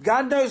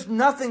 God knows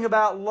nothing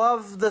about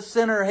love the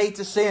sinner, hate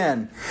the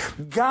sin.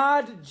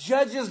 God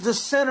judges the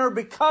sinner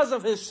because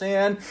of his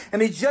sin,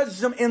 and He judges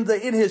them in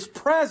His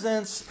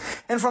presence,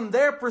 and from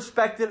their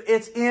perspective,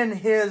 it's in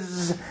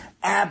His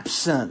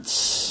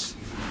absence.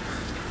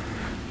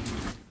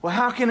 Well,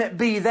 how can it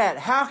be that?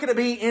 How can it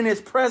be in His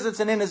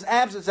presence and in His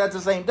absence at the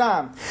same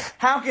time?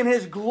 How can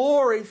His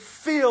glory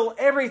fill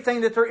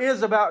everything that there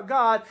is about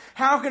God?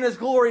 How can His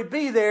glory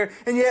be there,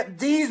 and yet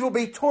these will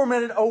be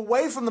tormented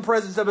away from the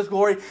presence of His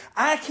glory?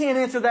 I can't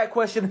answer that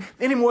question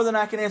any more than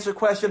I can answer the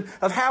question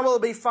of how will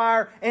it be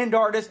fire and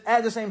darkness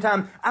at the same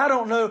time. I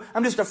don't know.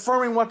 I'm just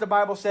affirming what the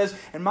Bible says.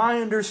 And my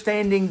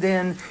understanding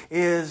then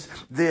is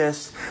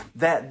this,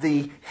 that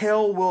the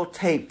hell will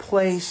take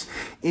place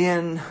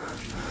in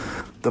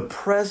the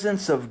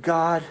presence of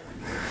God,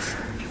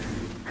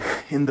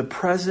 in the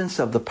presence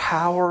of the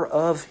power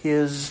of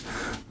His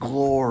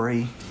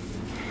glory,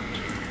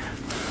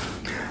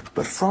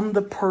 but from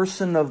the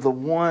person of the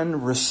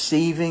one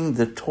receiving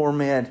the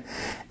torment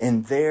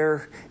and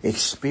their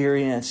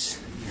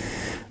experience,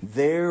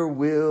 there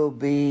will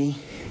be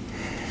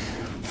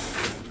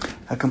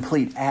a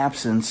complete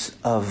absence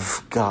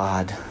of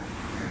God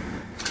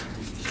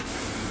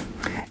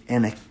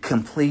and a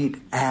complete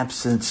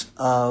absence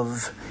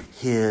of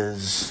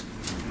His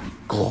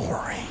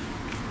glory.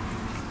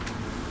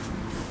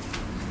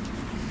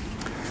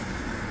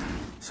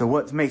 So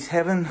what makes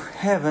heaven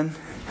heaven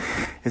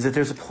is that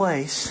there's a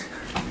place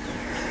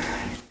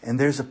and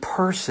there's a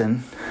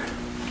person,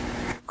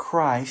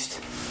 Christ,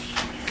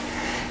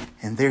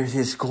 and there's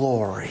His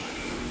glory.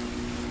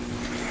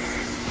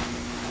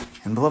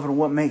 And beloved,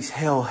 what makes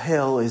hell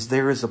hell is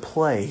there is a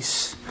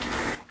place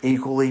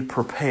equally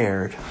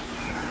prepared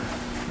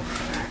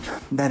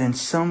that in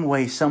some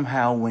way,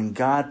 somehow, when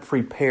God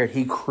prepared,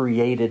 He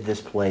created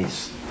this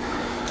place.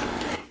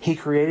 He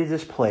created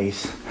this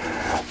place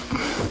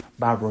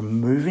by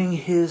removing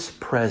His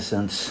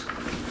presence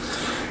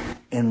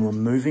and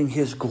removing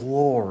His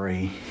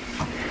glory,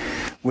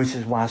 which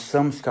is why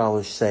some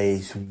scholars say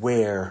is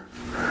where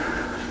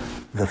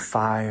the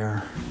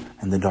fire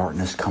and the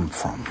darkness come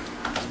from.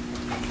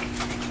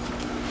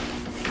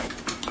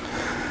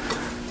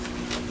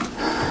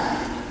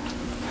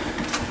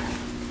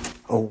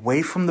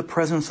 away from the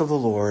presence of the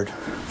Lord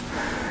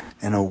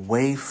and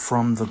away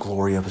from the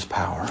glory of His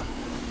power.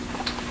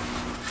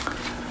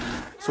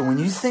 So when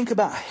you think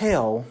about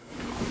hell,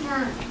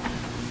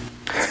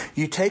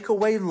 you take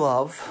away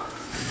love,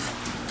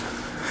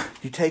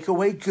 you take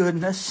away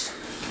goodness,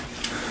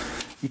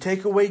 you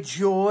take away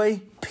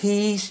joy,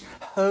 peace,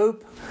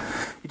 hope.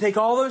 You take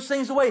all those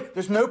things away.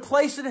 There's no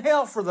place in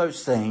hell for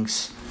those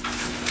things.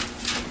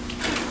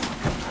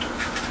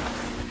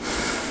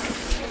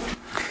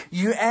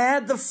 You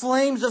add the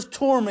flames of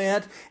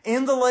torment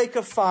in the lake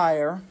of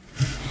fire.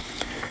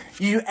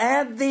 You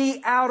add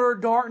the outer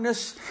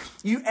darkness.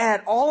 You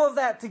add all of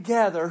that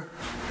together.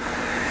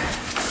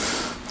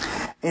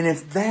 And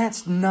if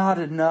that's not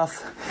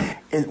enough,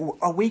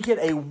 we get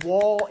a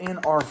wall in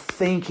our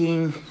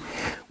thinking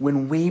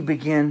when we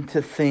begin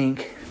to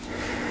think.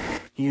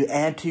 You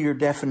add to your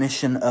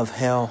definition of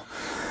hell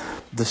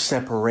the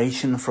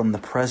separation from the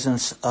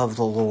presence of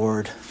the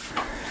Lord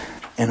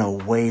and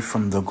away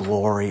from the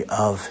glory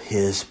of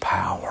His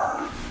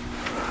power.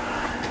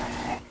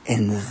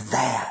 And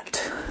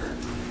that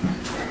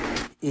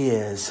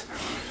is,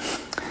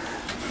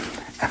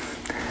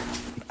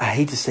 I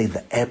hate to say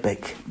the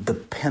epic, the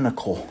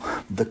pinnacle,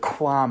 the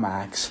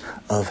climax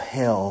of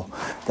hell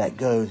that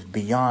goes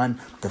beyond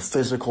the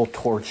physical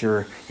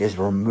torture is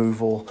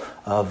removal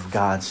of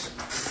God's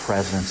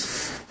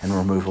presence and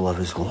removal of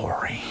His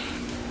glory.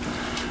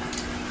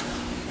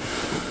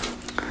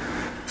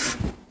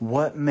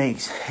 What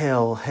makes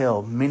hell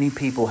hell? Many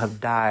people have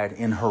died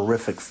in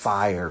horrific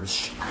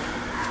fires.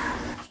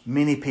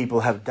 Many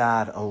people have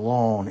died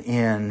alone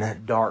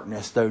in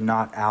darkness, though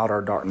not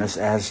outer darkness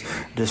as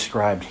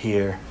described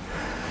here.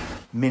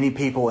 Many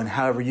people, and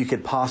however you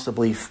could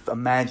possibly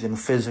imagine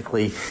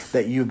physically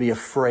that you'd be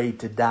afraid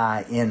to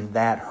die in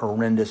that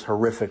horrendous,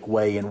 horrific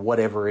way, in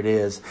whatever it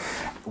is.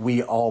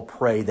 We all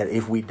pray that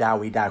if we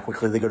die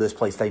quickly. They go to this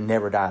place, they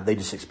never die. They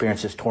just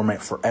experience this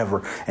torment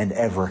forever and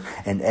ever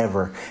and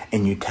ever.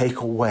 And you take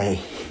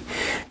away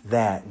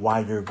that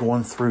while you're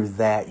going through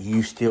that,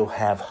 you still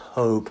have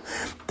hope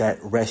that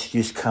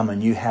rescue's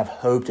coming. You have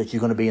hope that you're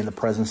going to be in the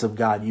presence of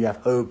God. You have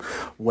hope,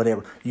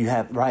 whatever. You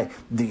have, right?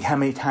 How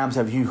many times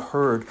have you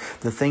heard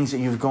the things that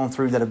you've gone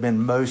through that have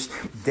been most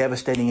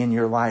devastating in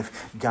your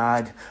life?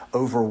 God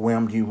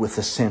overwhelmed you with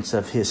a sense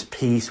of His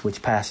peace,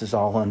 which passes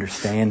all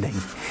understanding.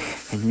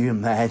 Can you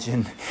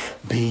imagine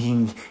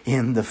being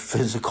in the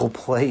physical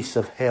place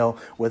of hell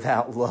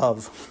without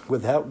love,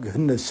 without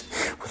goodness,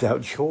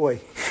 without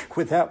joy,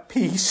 without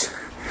peace,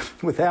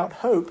 without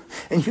hope?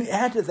 And you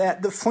add to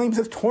that the flames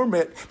of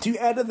torment. You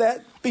add to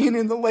that being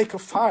in the lake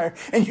of fire.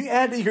 And you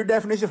add to your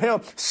definition of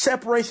hell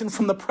separation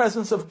from the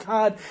presence of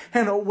God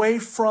and away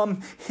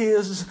from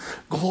His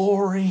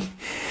glory.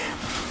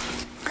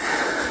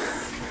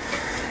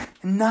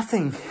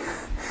 Nothing.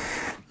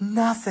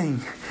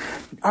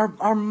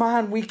 Our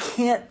mind, we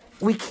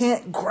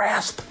can't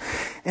grasp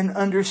and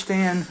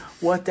understand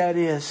what that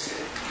is.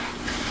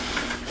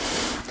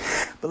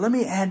 But let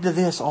me add to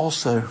this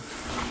also.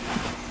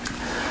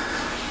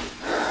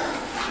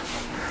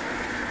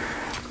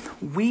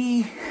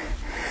 We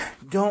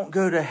don't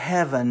go to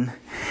heaven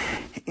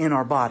in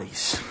our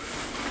bodies.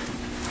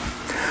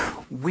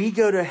 We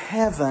go to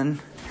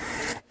heaven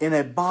in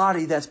a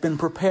body that's been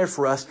prepared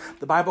for us.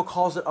 The Bible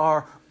calls it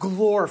our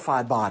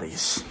glorified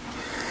bodies.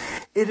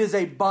 It is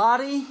a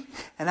body,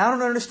 and I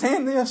don't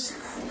understand this.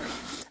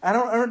 I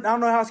don't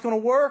know how it's going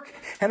to work,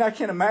 and I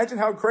can't imagine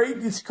how great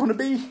it's going to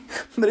be.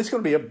 But it's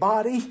going to be a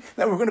body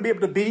that we're going to be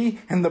able to be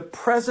in the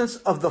presence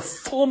of the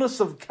fullness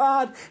of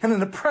God and in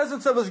the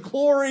presence of His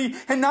glory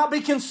and not be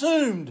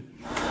consumed.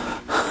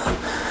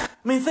 I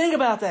mean, think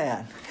about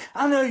that.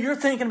 I know you're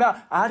thinking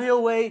about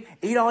ideal weight,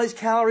 eat all these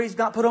calories,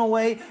 not put on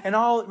weight, and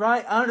all,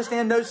 right? I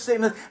understand no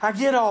sickness. I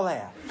get all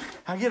that.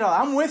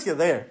 I'm with you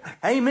there.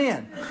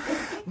 Amen.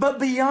 But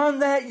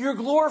beyond that, your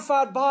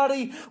glorified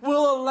body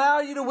will allow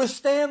you to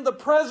withstand the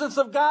presence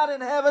of God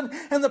in heaven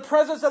and the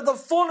presence of the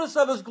fullness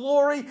of His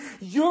glory.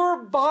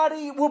 Your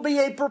body will be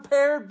a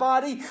prepared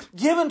body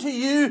given to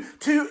you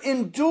to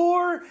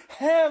endure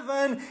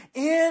heaven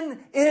in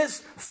its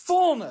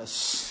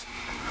fullness.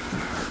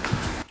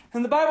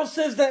 And the Bible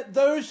says that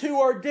those who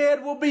are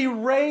dead will be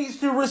raised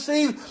to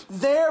receive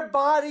their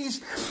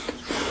bodies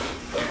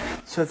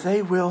so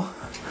they will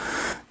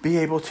be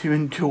able to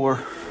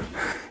endure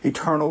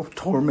eternal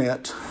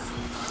torment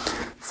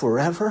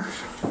forever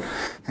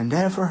and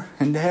ever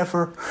and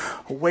ever,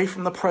 away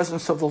from the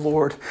presence of the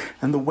Lord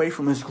and away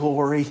from His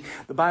glory.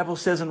 The Bible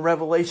says in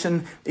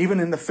Revelation, even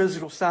in the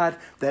physical side,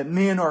 that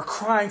men are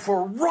crying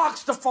for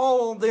rocks to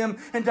fall on them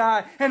and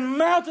die, and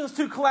mountains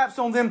to collapse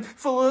on them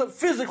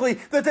physically,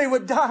 that they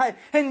would die.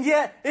 And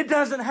yet it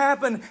doesn't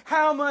happen.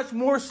 How much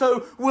more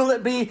so will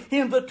it be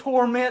in the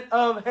torment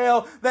of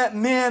hell, that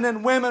men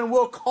and women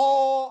will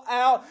call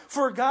out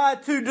for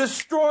God to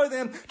destroy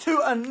them,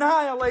 to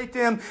annihilate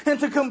them, and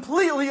to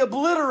completely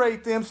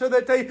obliterate them so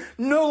that they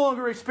no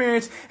longer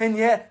experience, and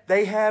yet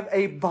they have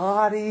a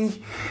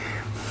body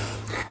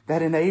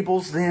that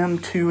enables them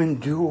to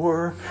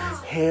endure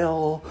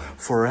hell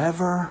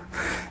forever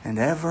and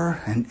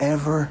ever and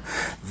ever.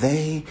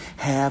 They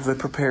have a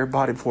prepared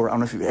body before. I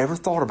don't know if you've ever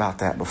thought about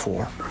that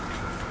before.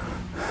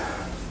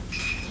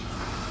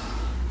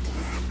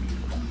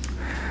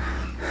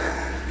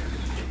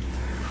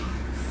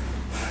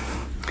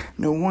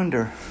 No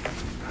wonder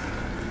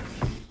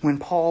when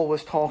Paul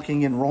was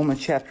talking in Romans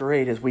chapter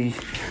 8, as we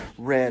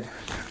read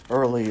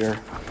earlier,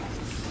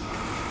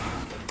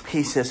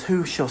 he says,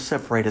 who shall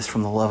separate us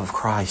from the love of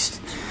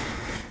Christ?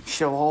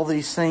 Shall all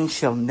these things,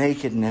 shall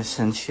nakedness,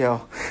 and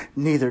shall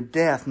neither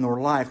death, nor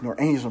life, nor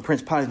angels, nor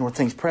principalities, nor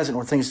things present,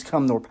 nor things to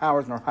come, nor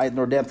powers, nor height,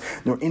 nor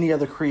depth, nor any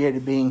other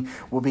created being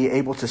will be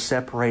able to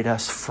separate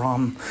us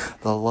from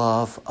the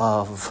love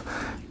of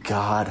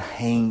God.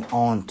 Hang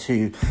on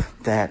to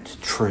that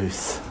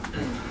truth.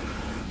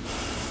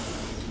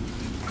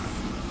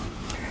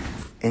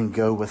 And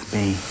go with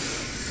me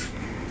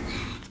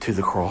to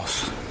the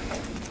cross.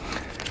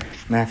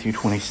 Matthew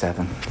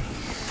 27.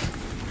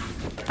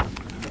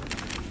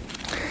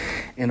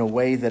 In a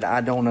way that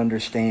I don't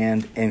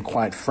understand, and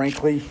quite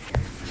frankly,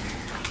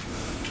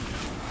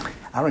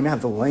 I don't even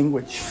have the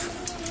language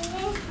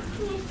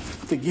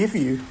to give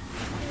you.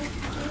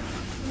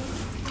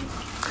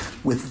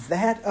 With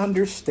that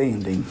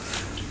understanding,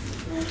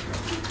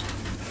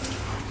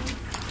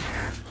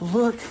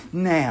 look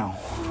now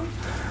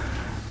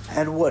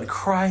at what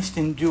Christ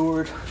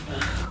endured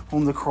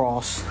on the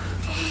cross.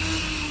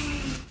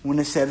 When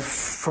it said,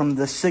 from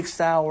the 6th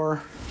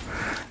hour,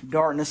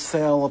 darkness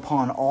fell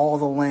upon all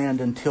the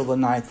land until the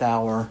 9th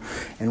hour.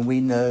 And we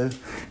know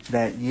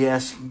that,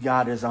 yes,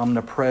 God is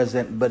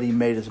omnipresent, but He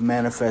made His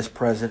manifest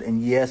present.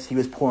 And yes, He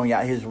was pouring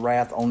out His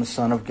wrath on the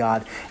Son of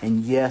God.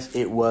 And yes,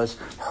 it was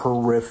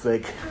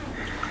horrific.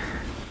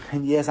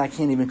 And yes, I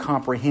can't even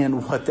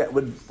comprehend what that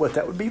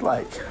would be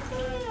like.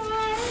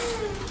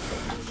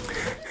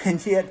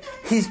 And yet,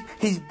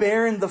 he's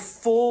bearing the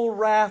full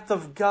wrath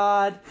of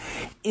God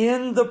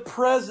in the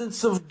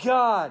presence of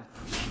God.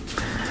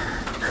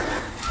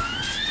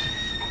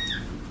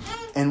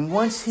 And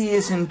once He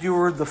has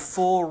endured the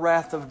full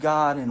wrath of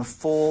God in a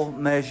full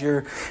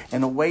measure,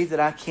 in a way that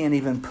I can't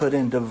even put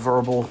into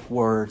verbal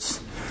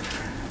words,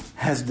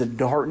 as the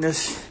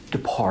darkness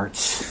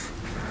departs,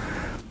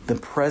 the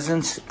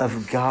presence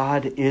of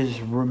God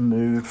is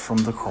removed from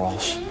the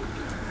cross.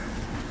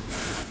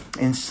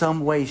 In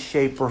some way,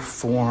 shape, or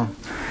form,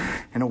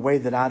 in a way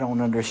that I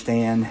don't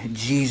understand,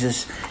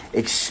 Jesus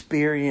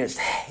experienced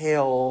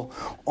hell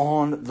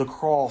on the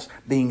cross,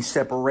 being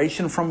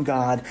separation from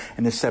God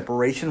and the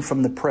separation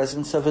from the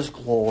presence of His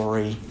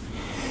glory.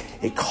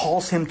 It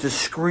caused Him to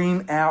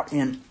scream out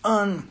in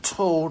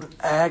untold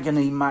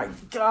agony, my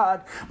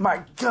God,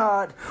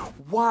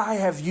 why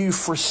have you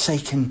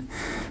forsaken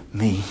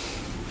me?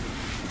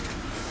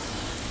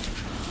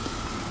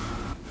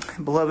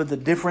 Beloved, the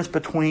difference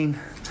between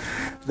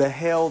the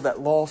hell that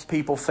lost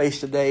people face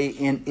today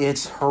in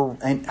its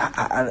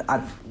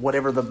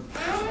whatever the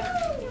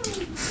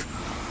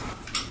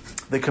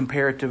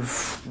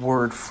comparative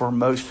word for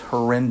most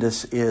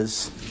horrendous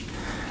is,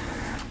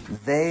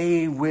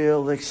 they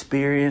will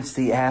experience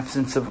the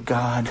absence of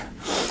God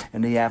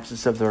and the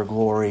absence of their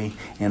glory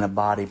in a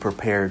body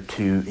prepared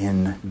to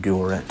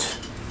endure it.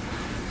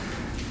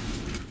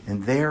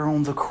 And there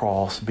on the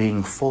cross,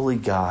 being fully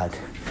God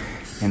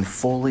and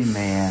fully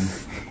man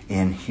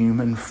in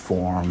human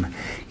form,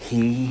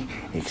 He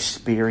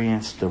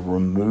experienced the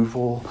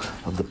removal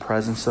of the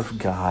presence of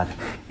God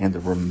and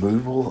the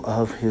removal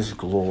of His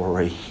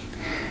glory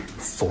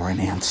for an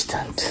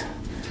instant.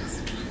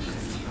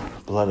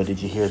 Beloved,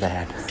 did you hear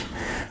that?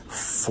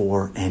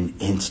 For an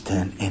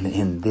instant, and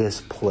in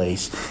this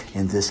place,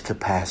 in this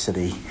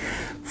capacity,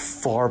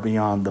 far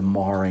beyond the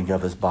marring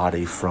of His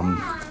body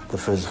from the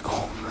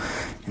physical,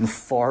 and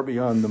far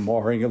beyond the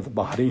marring of the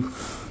body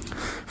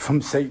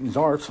from Satan's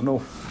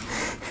arsenal,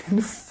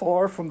 and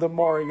far from the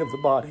marring of the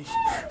body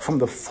from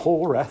the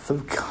full wrath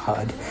of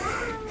God.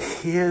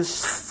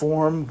 His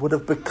form would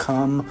have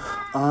become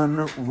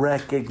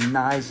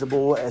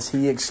unrecognizable as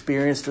He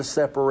experienced the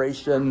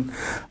separation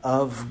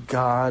of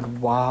God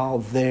while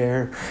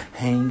there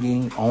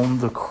hanging on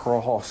the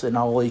cross. And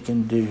all He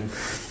can do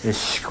is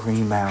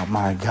scream out,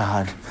 my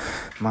God,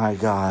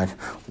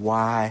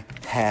 why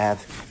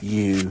have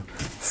you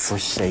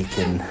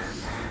forsaken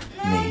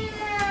me?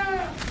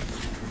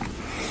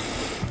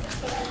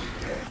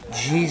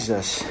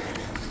 Jesus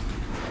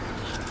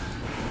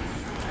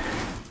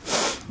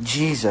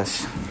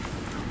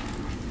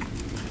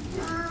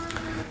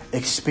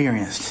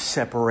experienced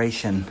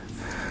separation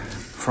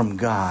from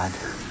God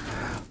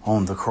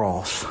on the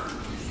cross.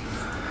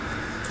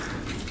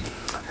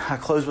 I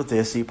close with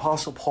this. The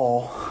Apostle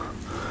Paul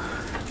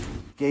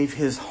gave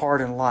his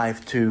heart and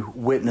life to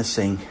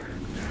witnessing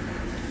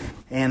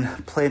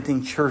and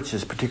planting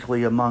churches,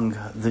 particularly among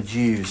the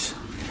Jews.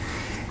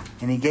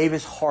 And he gave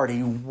his heart.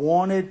 He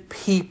wanted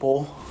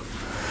people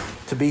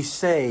to be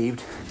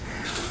saved.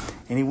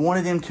 And he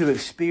wanted them to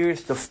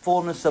experience the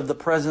fullness of the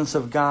presence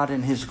of God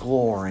in His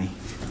glory.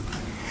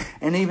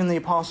 And even the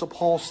Apostle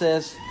Paul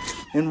says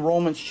in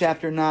Romans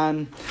chapter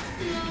 9.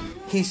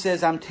 He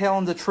says, I'm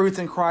telling the truth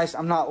in Christ.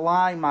 I'm not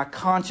lying. My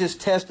conscience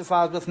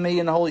testifies with me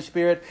in the Holy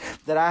Spirit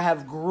that I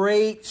have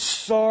great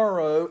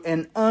sorrow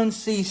and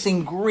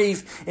unceasing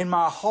grief in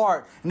my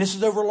heart. And this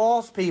is over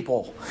lost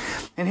people.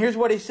 And here's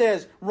what he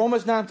says,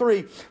 Romans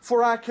 9:3.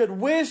 For I could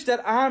wish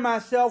that I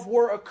myself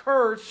were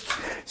accursed,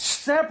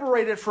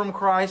 separated from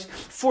Christ,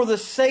 for the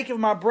sake of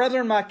my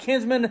brethren, my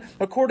kinsmen,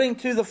 according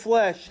to the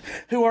flesh,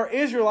 who are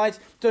Israelites,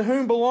 to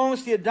whom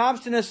belongs the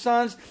adoption as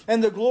sons,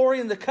 and the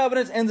glory and the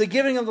covenants, and the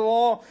giving of the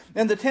law,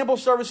 and the temple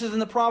services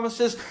and the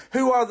promises,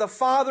 who are the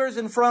fathers,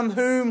 and from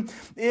whom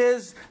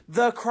is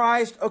the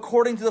Christ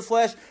according to the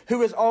flesh,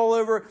 who is all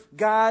over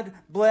God,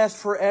 blessed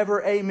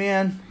forever.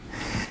 Amen.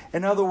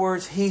 In other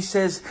words, he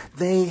says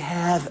they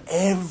have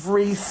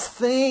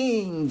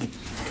everything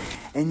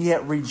and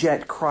yet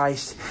reject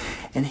Christ.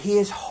 And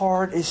his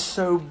heart is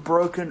so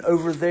broken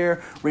over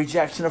their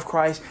rejection of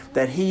Christ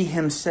that he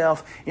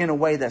himself, in a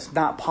way that's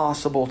not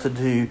possible to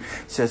do,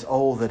 says,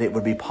 oh, that it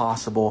would be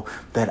possible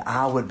that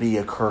I would be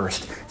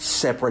accursed,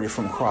 separated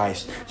from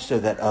Christ, so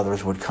that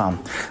others would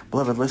come.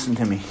 Beloved, listen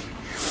to me.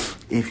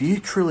 If you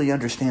truly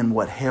understand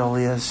what hell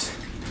is,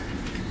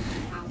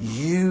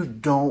 you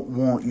don't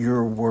want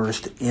your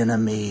worst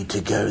enemy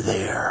to go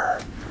there.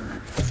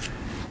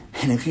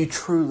 And if you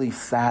truly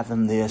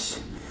fathom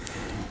this,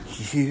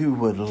 you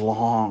would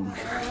long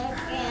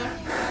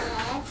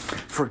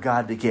for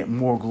God to get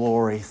more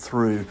glory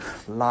through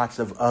lots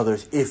of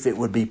others, if it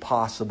would be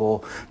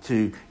possible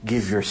to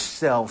give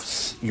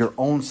yourselves your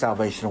own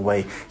salvation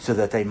away so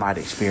that they might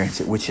experience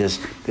it, which is,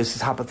 this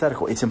is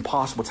hypothetical. It's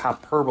impossible. It's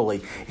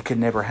hyperbole. It could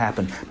never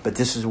happen. But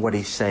this is what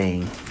he's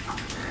saying.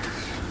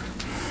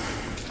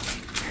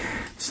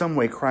 Some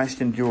way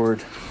Christ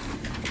endured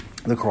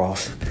the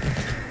cross.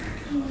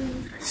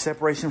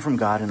 Separation from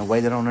God in a way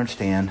they don't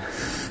understand.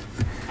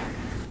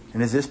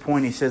 And at this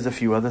point he says a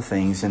few other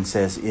things and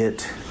says,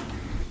 it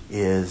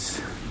is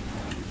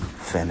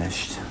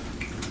finished.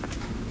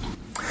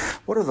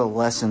 What are the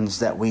lessons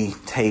that we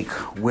take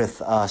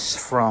with us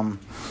from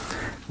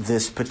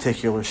this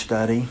particular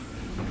study?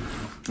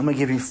 I'm going to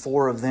give you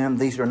 4 of them.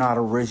 These are not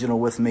original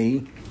with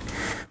me.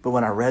 But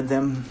when I read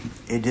them,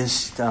 it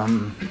just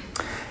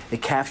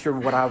it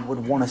captured what I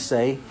would want to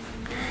say.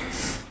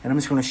 And I'm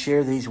just going to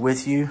share these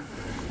with you.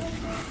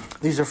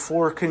 These are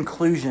 4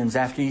 conclusions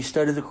after you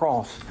study the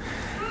cross.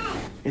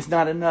 It's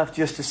not enough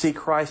just to see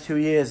Christ who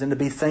he is and to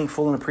be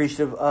thankful and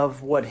appreciative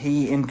of what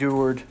he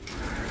endured.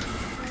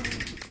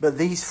 But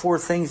these 4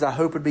 things I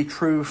hope would be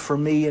true for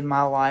me in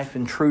my life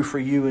and true for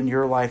you in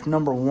your life.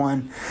 Number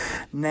 1,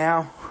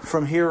 now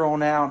from here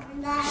on out,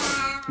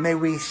 may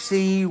we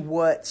see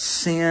what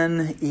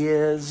sin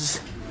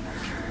is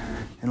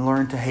and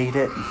learn to hate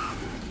it.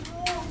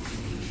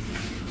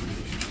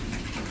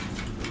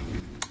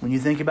 When you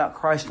think about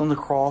Christ on the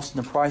cross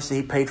and the price that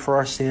he paid for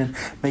our sin,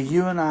 may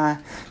you and I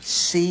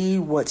see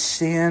what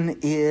sin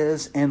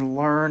is and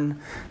learn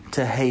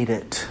to hate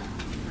it.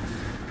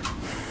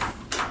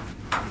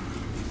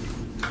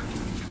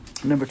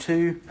 Number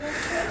 2,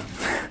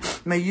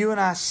 may you and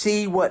I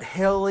see what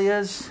hell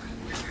is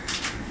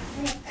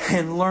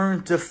and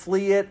learn to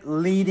flee it,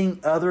 leading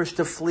others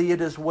to flee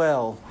it as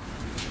well.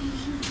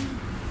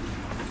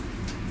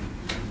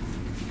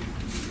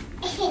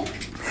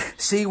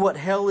 See what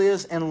hell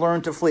is and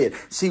learn to flee it.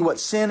 See what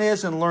sin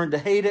is and learn to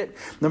hate it.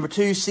 Number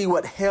 2, see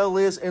what hell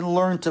is and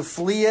learn to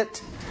flee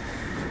it.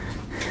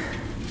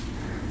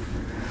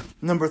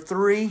 Number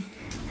 3,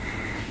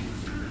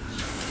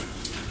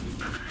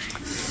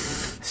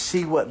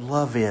 see what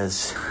love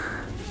is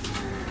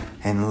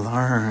and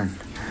learn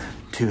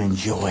to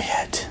enjoy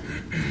it.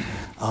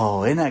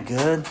 Oh, isn't that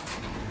good?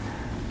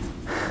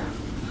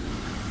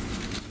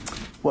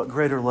 What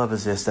greater love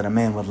is this that a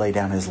man would lay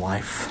down his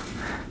life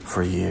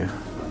for you?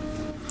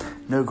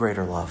 No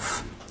greater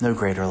love. No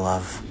greater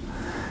love.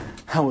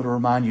 I would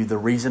remind you the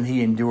reason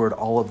he endured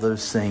all of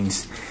those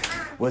things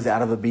was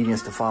out of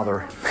obedience to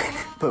Father.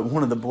 But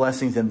one of the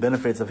blessings and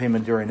benefits of him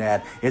enduring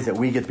that is that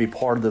we get to be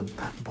part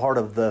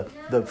of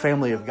the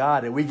family of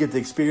God, and we get to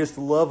experience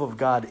the love of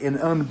God in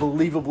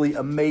unbelievably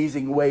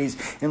amazing ways,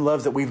 in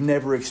loves that we've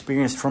never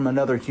experienced from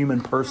another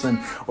human person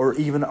or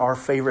even our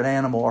favorite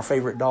animal, our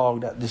favorite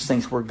dog that just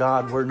thinks we're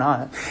God. We're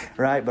not,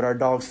 right? But our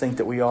dogs think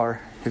that we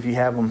are. If you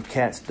have them,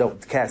 cats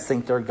don't. Cats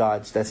think they're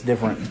gods. That's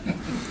different.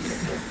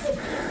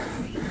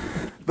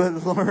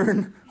 But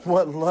learn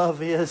what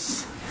love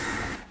is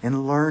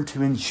and learn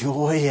to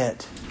enjoy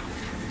it.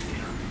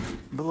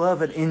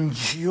 Beloved,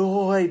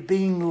 enjoy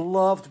being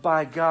loved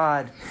by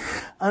God.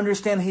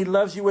 Understand he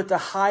loves you with the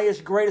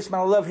highest, greatest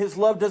amount of love. His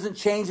love doesn't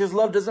change. His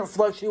love doesn't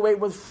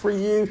fluctuate for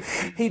you.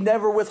 He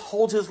never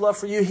withholds his love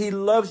for you. He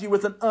loves you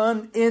with an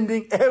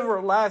unending,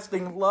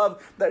 everlasting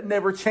love that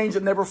never changes,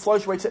 that never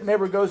fluctuates, that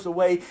never goes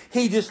away.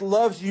 He just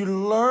loves you.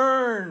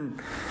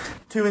 Learn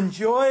to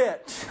enjoy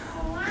it.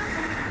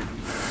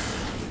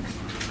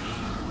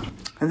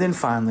 And then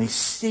finally,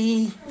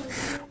 see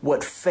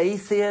what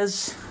faith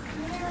is.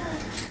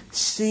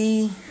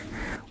 See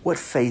what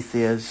faith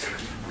is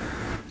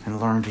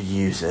and learn to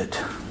use it.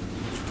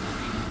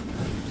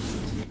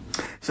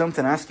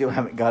 something I still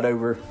haven't got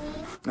over,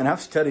 and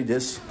I've studied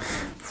this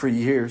for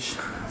years,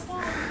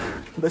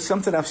 but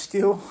something I've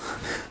still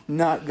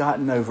not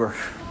gotten over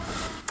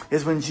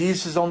is when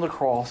Jesus is on the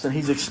cross and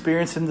He's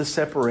experiencing the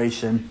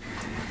separation,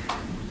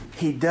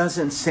 He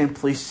doesn't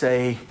simply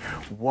say,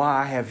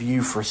 "Why have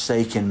you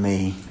forsaken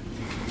me?"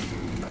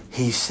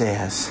 He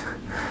says,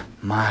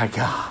 "My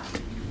God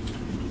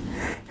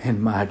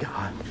and my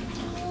God."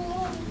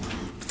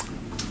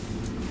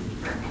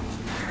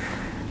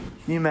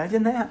 Can you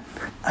imagine that?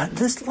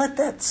 Just let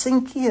that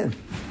sink in.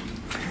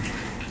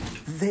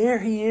 There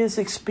He is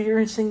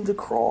experiencing the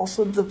cross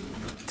of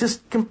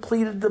just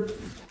completed the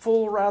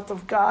full wrath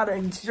of God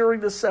and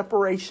during the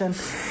separation.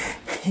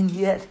 And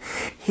yet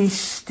He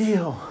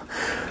still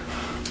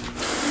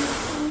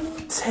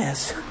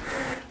says,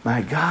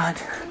 "My God,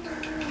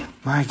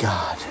 my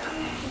God."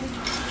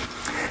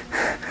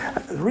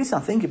 The reason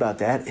I think about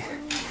that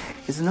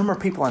is the number of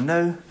people I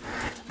know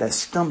that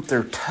stump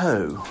their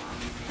toe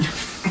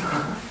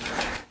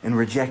in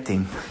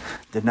rejecting,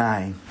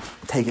 denying,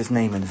 take His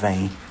name in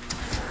vain.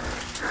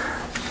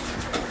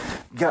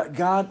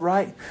 God,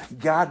 right?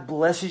 God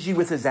blesses you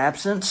with His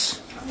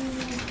absence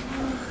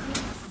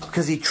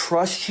because He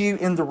trusts you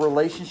in the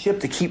relationship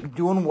to keep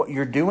doing what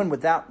you're doing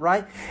without,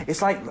 right?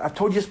 It's like, I've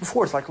told you this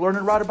before, it's like learning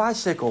to ride a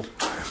bicycle.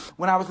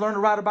 When I was learning to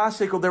ride a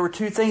bicycle, there were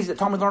two things that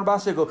taught me to learn a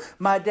bicycle.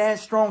 My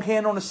dad's strong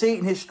hand on the seat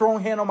and his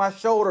strong hand on my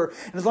shoulder.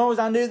 And as long as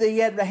I knew that he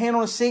had the hand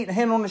on the seat and the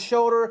hand on the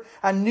shoulder,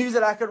 I knew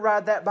that I could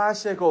ride that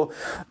bicycle.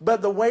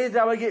 But the way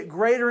that I would get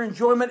greater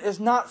enjoyment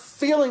is not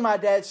feeling my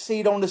dad's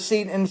seat on the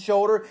seat and the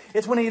shoulder.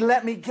 It's when He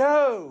let me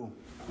go.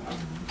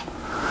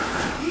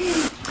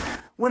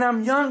 When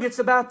I'm young, it's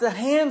about the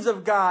hands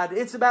of God.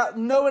 It's about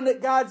knowing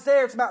that God's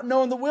there. It's about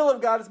knowing the will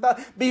of God. It's about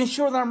being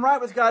sure that I'm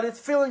right with God. It's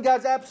feeling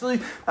God's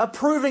absolutely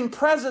approving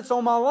presence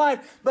on my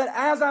life. But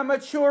as I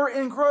mature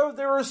and grow,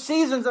 there are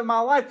seasons of my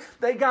life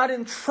that God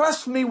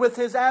entrusts me with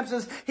His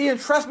absence. He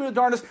entrusts me with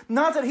darkness.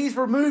 Not that He's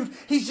removed.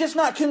 He's just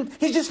not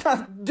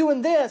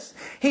doing this.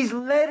 He's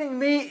letting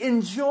me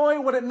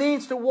enjoy what it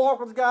means to walk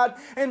with God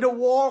and to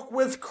walk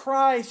with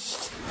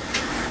Christ.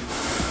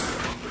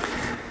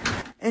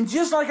 And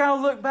just like I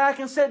look back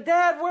and said,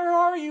 "Dad, where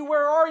are you?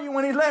 Where are you?"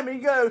 when He let me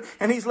go.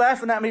 And He's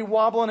laughing at me,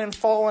 wobbling and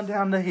falling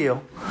down the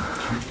hill.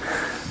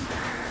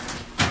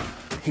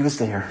 He was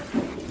there.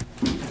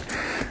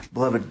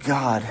 Beloved,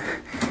 God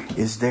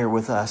is there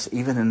with us,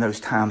 even in those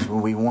times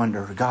when we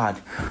wonder,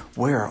 "God,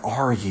 where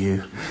are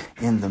you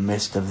in the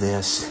midst of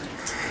this?"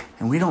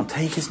 And we don't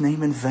take His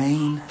name in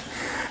vain.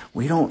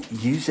 We don't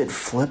use it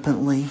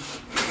flippantly.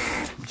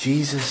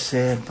 Jesus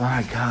said,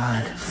 "My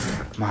God,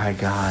 my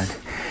God."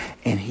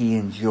 And He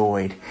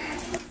enjoyed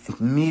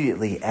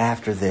immediately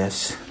after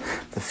this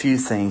the few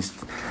things,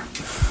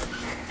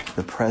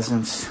 the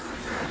presence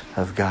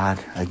of God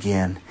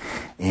again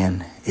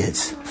in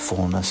its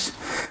fullness.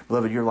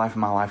 Beloved, your life and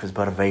my life is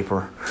but a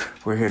vapor.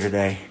 We're here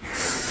today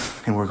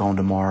and we're gone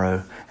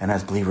tomorrow. And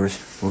as believers,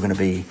 we're going to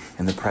be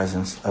in the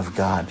presence of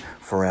God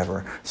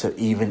forever. So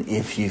even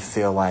if you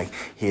feel like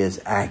His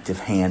active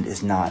hand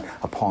is not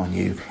upon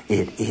you,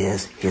 it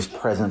is. His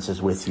presence is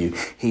with you.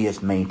 He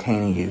is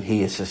maintaining you.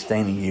 He is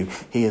sustaining you.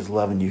 He is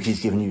loving you.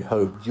 He's giving you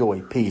hope,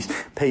 joy, peace,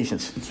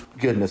 patience,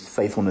 goodness,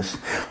 faithfulness.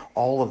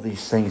 All of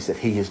these things that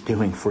He is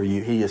doing for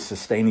you. He is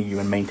sustaining you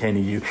and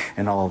maintaining you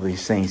in all of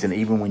these things. And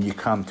even when you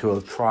come to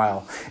a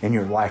trial in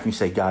your life and you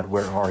say, "God,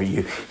 where are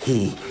you?"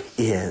 He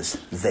is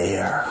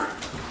there.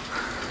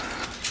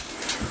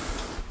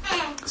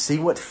 See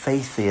what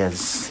faith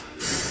is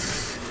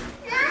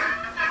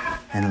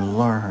and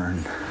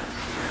learn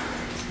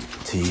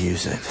to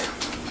use it.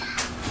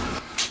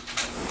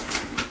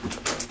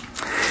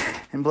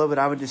 And beloved,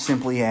 I would just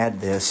simply add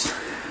this.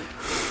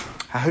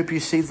 I hope you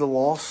see the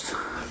lost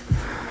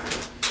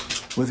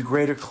with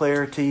greater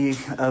clarity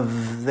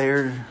of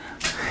their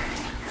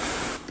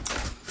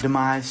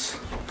demise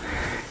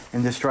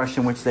and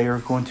destruction which they are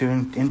going to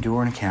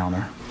endure and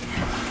encounter.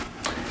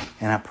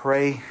 And I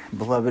pray,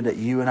 beloved, that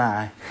you and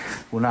I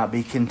will not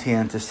be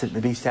content to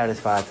be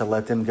satisfied to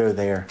let them go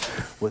there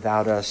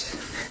without us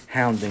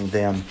hounding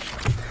them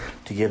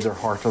to give their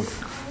heart to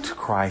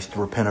Christ, to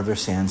repent of their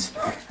sins,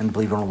 and to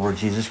believe on the Lord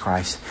Jesus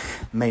Christ.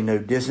 May no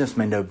distance,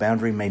 may no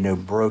boundary, may no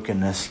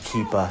brokenness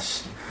keep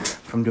us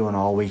from doing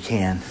all we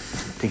can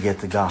to get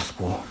the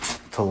gospel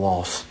to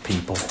lost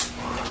people.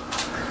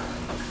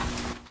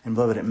 And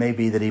beloved, it may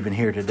be that even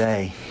here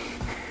today,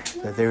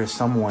 that there is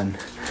someone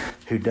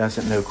who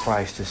doesn't know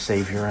Christ as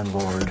Savior and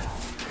Lord.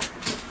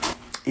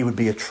 It would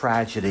be a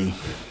tragedy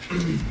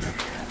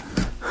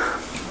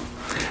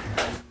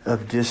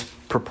of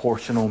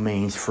disproportional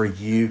means for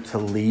you to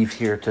leave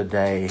here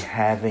today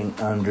having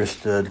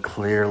understood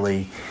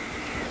clearly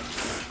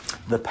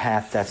the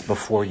path that's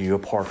before you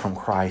apart from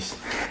Christ,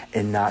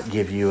 and not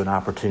give you an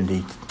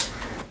opportunity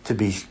to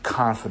be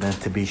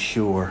confident, to be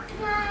sure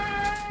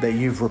that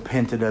you've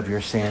repented of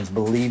your sins,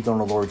 believed on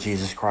the Lord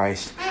Jesus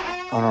Christ,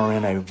 and are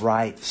in a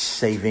right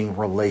saving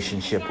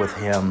relationship with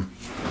Him.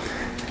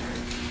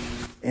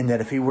 And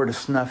that if He were to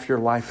snuff your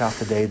life out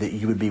today, that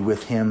you would be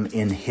with Him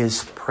in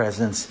His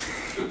presence,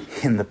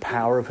 in the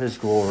power of His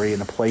glory,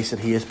 in a place that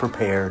He has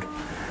prepared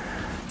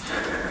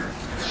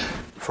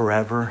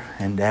forever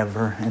and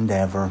ever and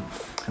ever.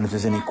 And if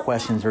there's any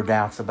questions or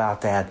doubts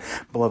about that,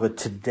 beloved,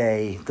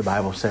 today, the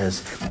Bible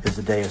says, is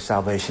the day of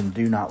salvation.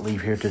 Do not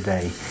leave here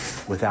today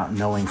without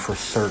knowing for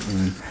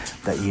certain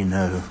that you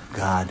know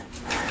God.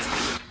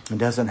 It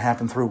doesn't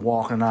happen through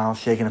walking an aisle,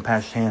 shaking a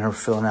pastor's hand, or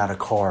filling out a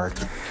card.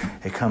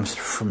 It comes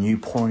from you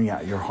pouring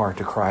out your heart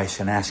to Christ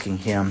and asking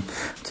Him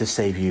to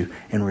save you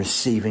and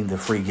receiving the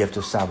free gift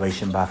of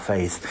salvation by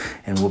faith.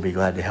 And we'll be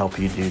glad to help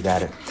you do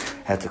that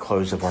at the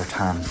close of our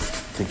time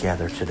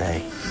together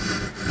today.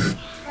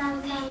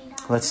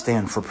 Let's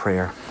stand for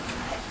prayer.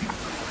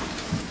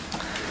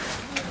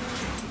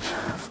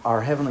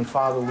 Our Heavenly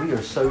Father, we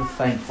are so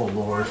thankful,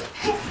 Lord,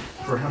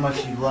 for how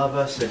much You love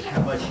us and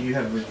how much You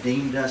have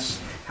redeemed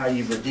us, how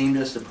You've redeemed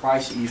us, the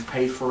price that You've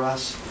paid for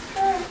us.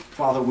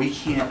 Father, we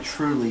can't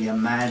truly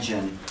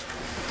imagine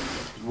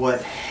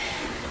what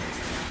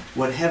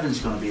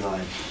heaven's going to be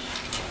like.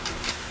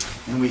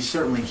 And we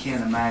certainly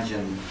can't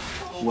imagine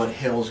what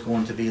hell's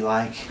going to be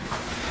like.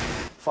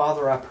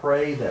 Father, I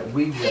pray that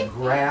we will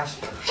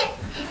grasp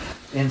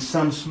in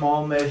some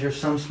small measure,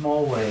 some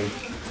small way,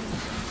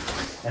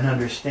 an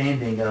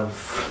understanding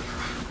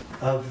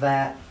of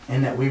that,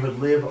 and that we would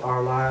live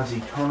our lives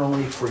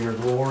eternally for Your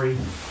glory.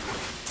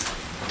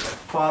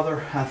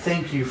 Father, I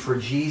thank You for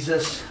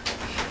Jesus,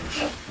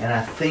 and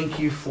I thank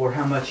You for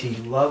how much He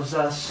loves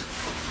us.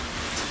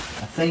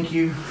 I thank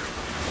You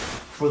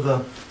for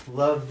the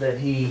love that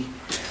He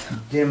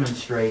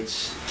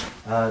demonstrates,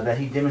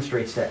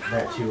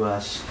 that to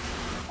us,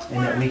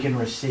 and that we can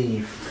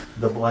receive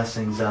the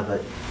blessings of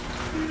it.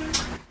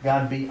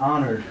 God, be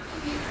honored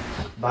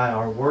by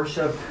our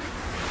worship,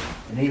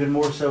 and even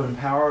more so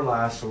empower our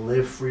lives to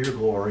live for Your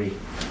glory.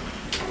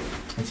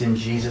 It's in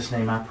Jesus'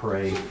 name I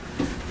pray.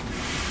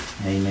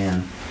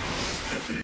 Amen.